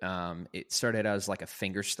part. It started out as like a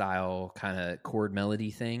finger style kind of chord melody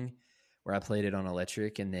thing where I played it on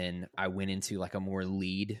electric, and then I went into like a more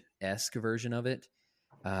lead-esque version of it.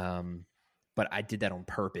 But I did that on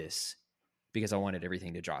purpose because I wanted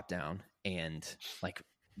everything to drop down, and like,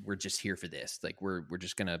 we're just here for this. Like, we're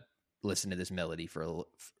just going to listen to this melody for a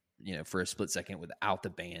split second without the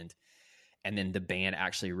band. And then the band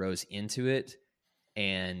actually rose into it,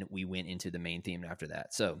 and we went into the main theme after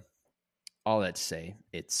that. So all that to say,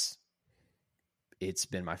 it's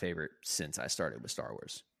been my favorite since I started with Star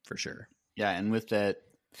Wars, for sure. Yeah, and with that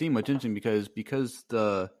theme, what's interesting, because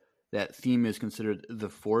that theme is considered the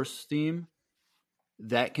Force theme,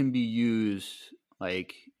 that can be used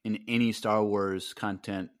like in any Star Wars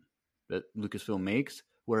content that Lucasfilm makes.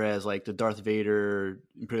 Whereas like the Darth Vader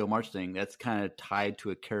Imperial March thing, that's kind of tied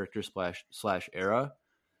to a character slash era.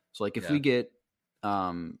 So like if we get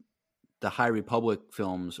the High Republic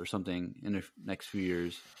films or something in the next few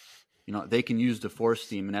years, they can use the Force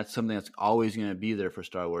theme, and that's something that's always going to be there for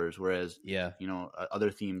Star Wars. Whereas,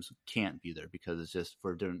 other themes can't be there because it's just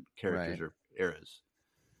for different characters or eras.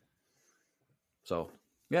 So,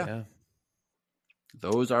 yeah.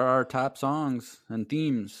 Those are our top songs and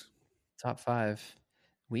themes. Top 5.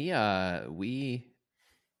 We did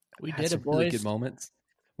some really good moments.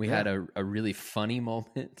 We had a really funny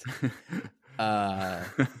moment.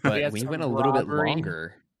 But we went a little bit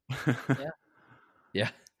longer. Yeah.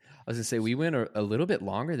 I was going to say, we went a little bit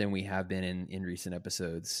longer than we have been in recent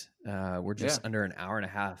episodes. We're just under an hour and a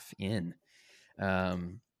half in.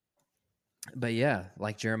 But yeah,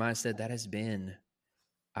 like Jeremiah said, that has been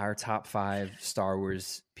our top 5 Star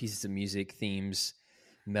Wars pieces of music, themes,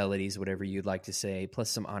 melodies, whatever you'd like to say, plus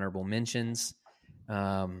some honorable mentions.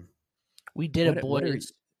 We did it,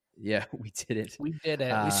 boys. Yeah, we did it. We did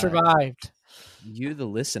it. We survived. You, the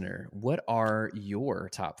listener, what are your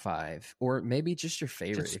top 5, or maybe just your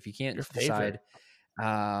favorite? If you can't decide,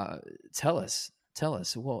 tell us.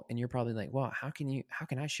 Well, and you're probably like, well, how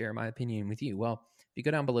can I share my opinion with you? Well, if you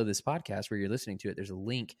go down below this podcast where you're listening to it, there's a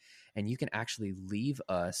link, and you can actually leave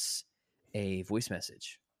us a voice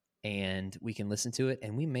message, and we can listen to it,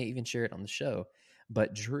 and we may even share it on the show.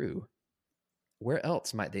 But Drew, where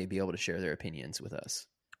else might they be able to share their opinions with us?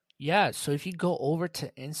 Yeah, so if you go over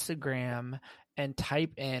to Instagram and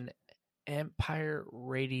type in Empire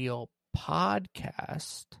Radio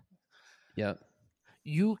Podcast,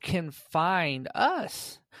 you can find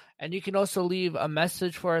us. And you can also leave a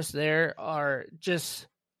message for us there, or just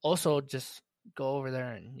go over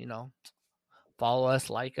there and, follow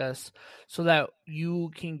us, like us, so that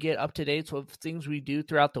you can get up to date with things we do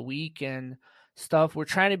throughout the week and stuff. We're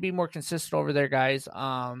trying to be more consistent over there, guys.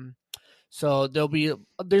 So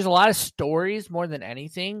there's a lot of stories more than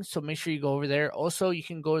anything. So make sure you go over there. Also, you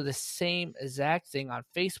can go to the same exact thing on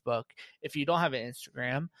Facebook if you don't have an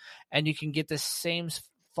Instagram, and you can get the same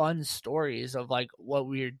fun stories of like what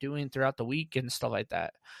we are doing throughout the week and stuff like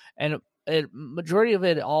that. And majority of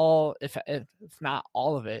it all, if not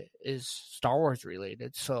all of it, is Star Wars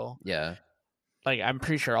related. So yeah. Like, I'm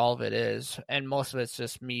pretty sure all of it is, and most of it's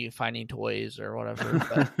just me finding toys or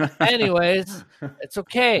whatever. But anyways, it's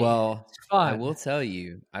okay. Well, it's fun.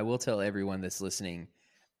 I will tell everyone that's listening,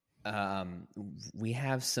 we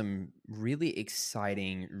have some really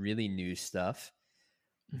exciting, really new stuff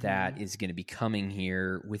that is going to be coming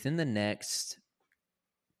here within the next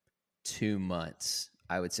 2 months,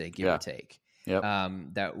 I would say, give or take. Yep.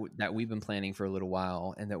 That we've been planning for a little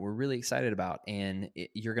while and that we're really excited about. And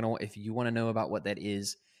you're going to, if you want to know about what that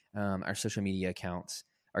is, our social media accounts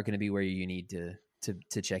are going to be where you need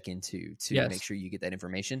to check into to make sure you get that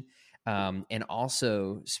information. And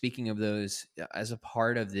also, speaking of those, as a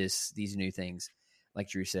part of these new things, like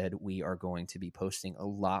Drew said, we are going to be posting a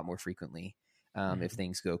lot more frequently if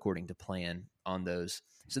things go according to plan on those.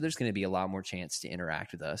 So there's going to be a lot more chance to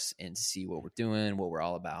interact with us and to see what we're doing, what we're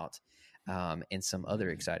all about. And some other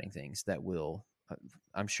exciting things that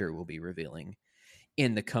I'm sure we'll be revealing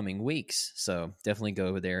in the coming weeks. So definitely go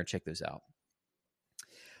over there and check those out.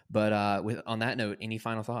 But on that note, any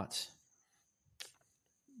final thoughts?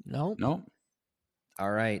 No.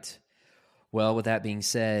 All right. Well, with that being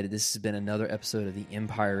said, this has been another episode of the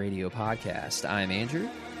Empire Radio Podcast. I'm Andrew.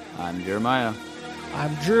 I'm Jeremiah.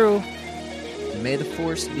 I'm Drew. May the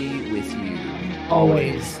Force be with you.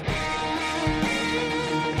 Always.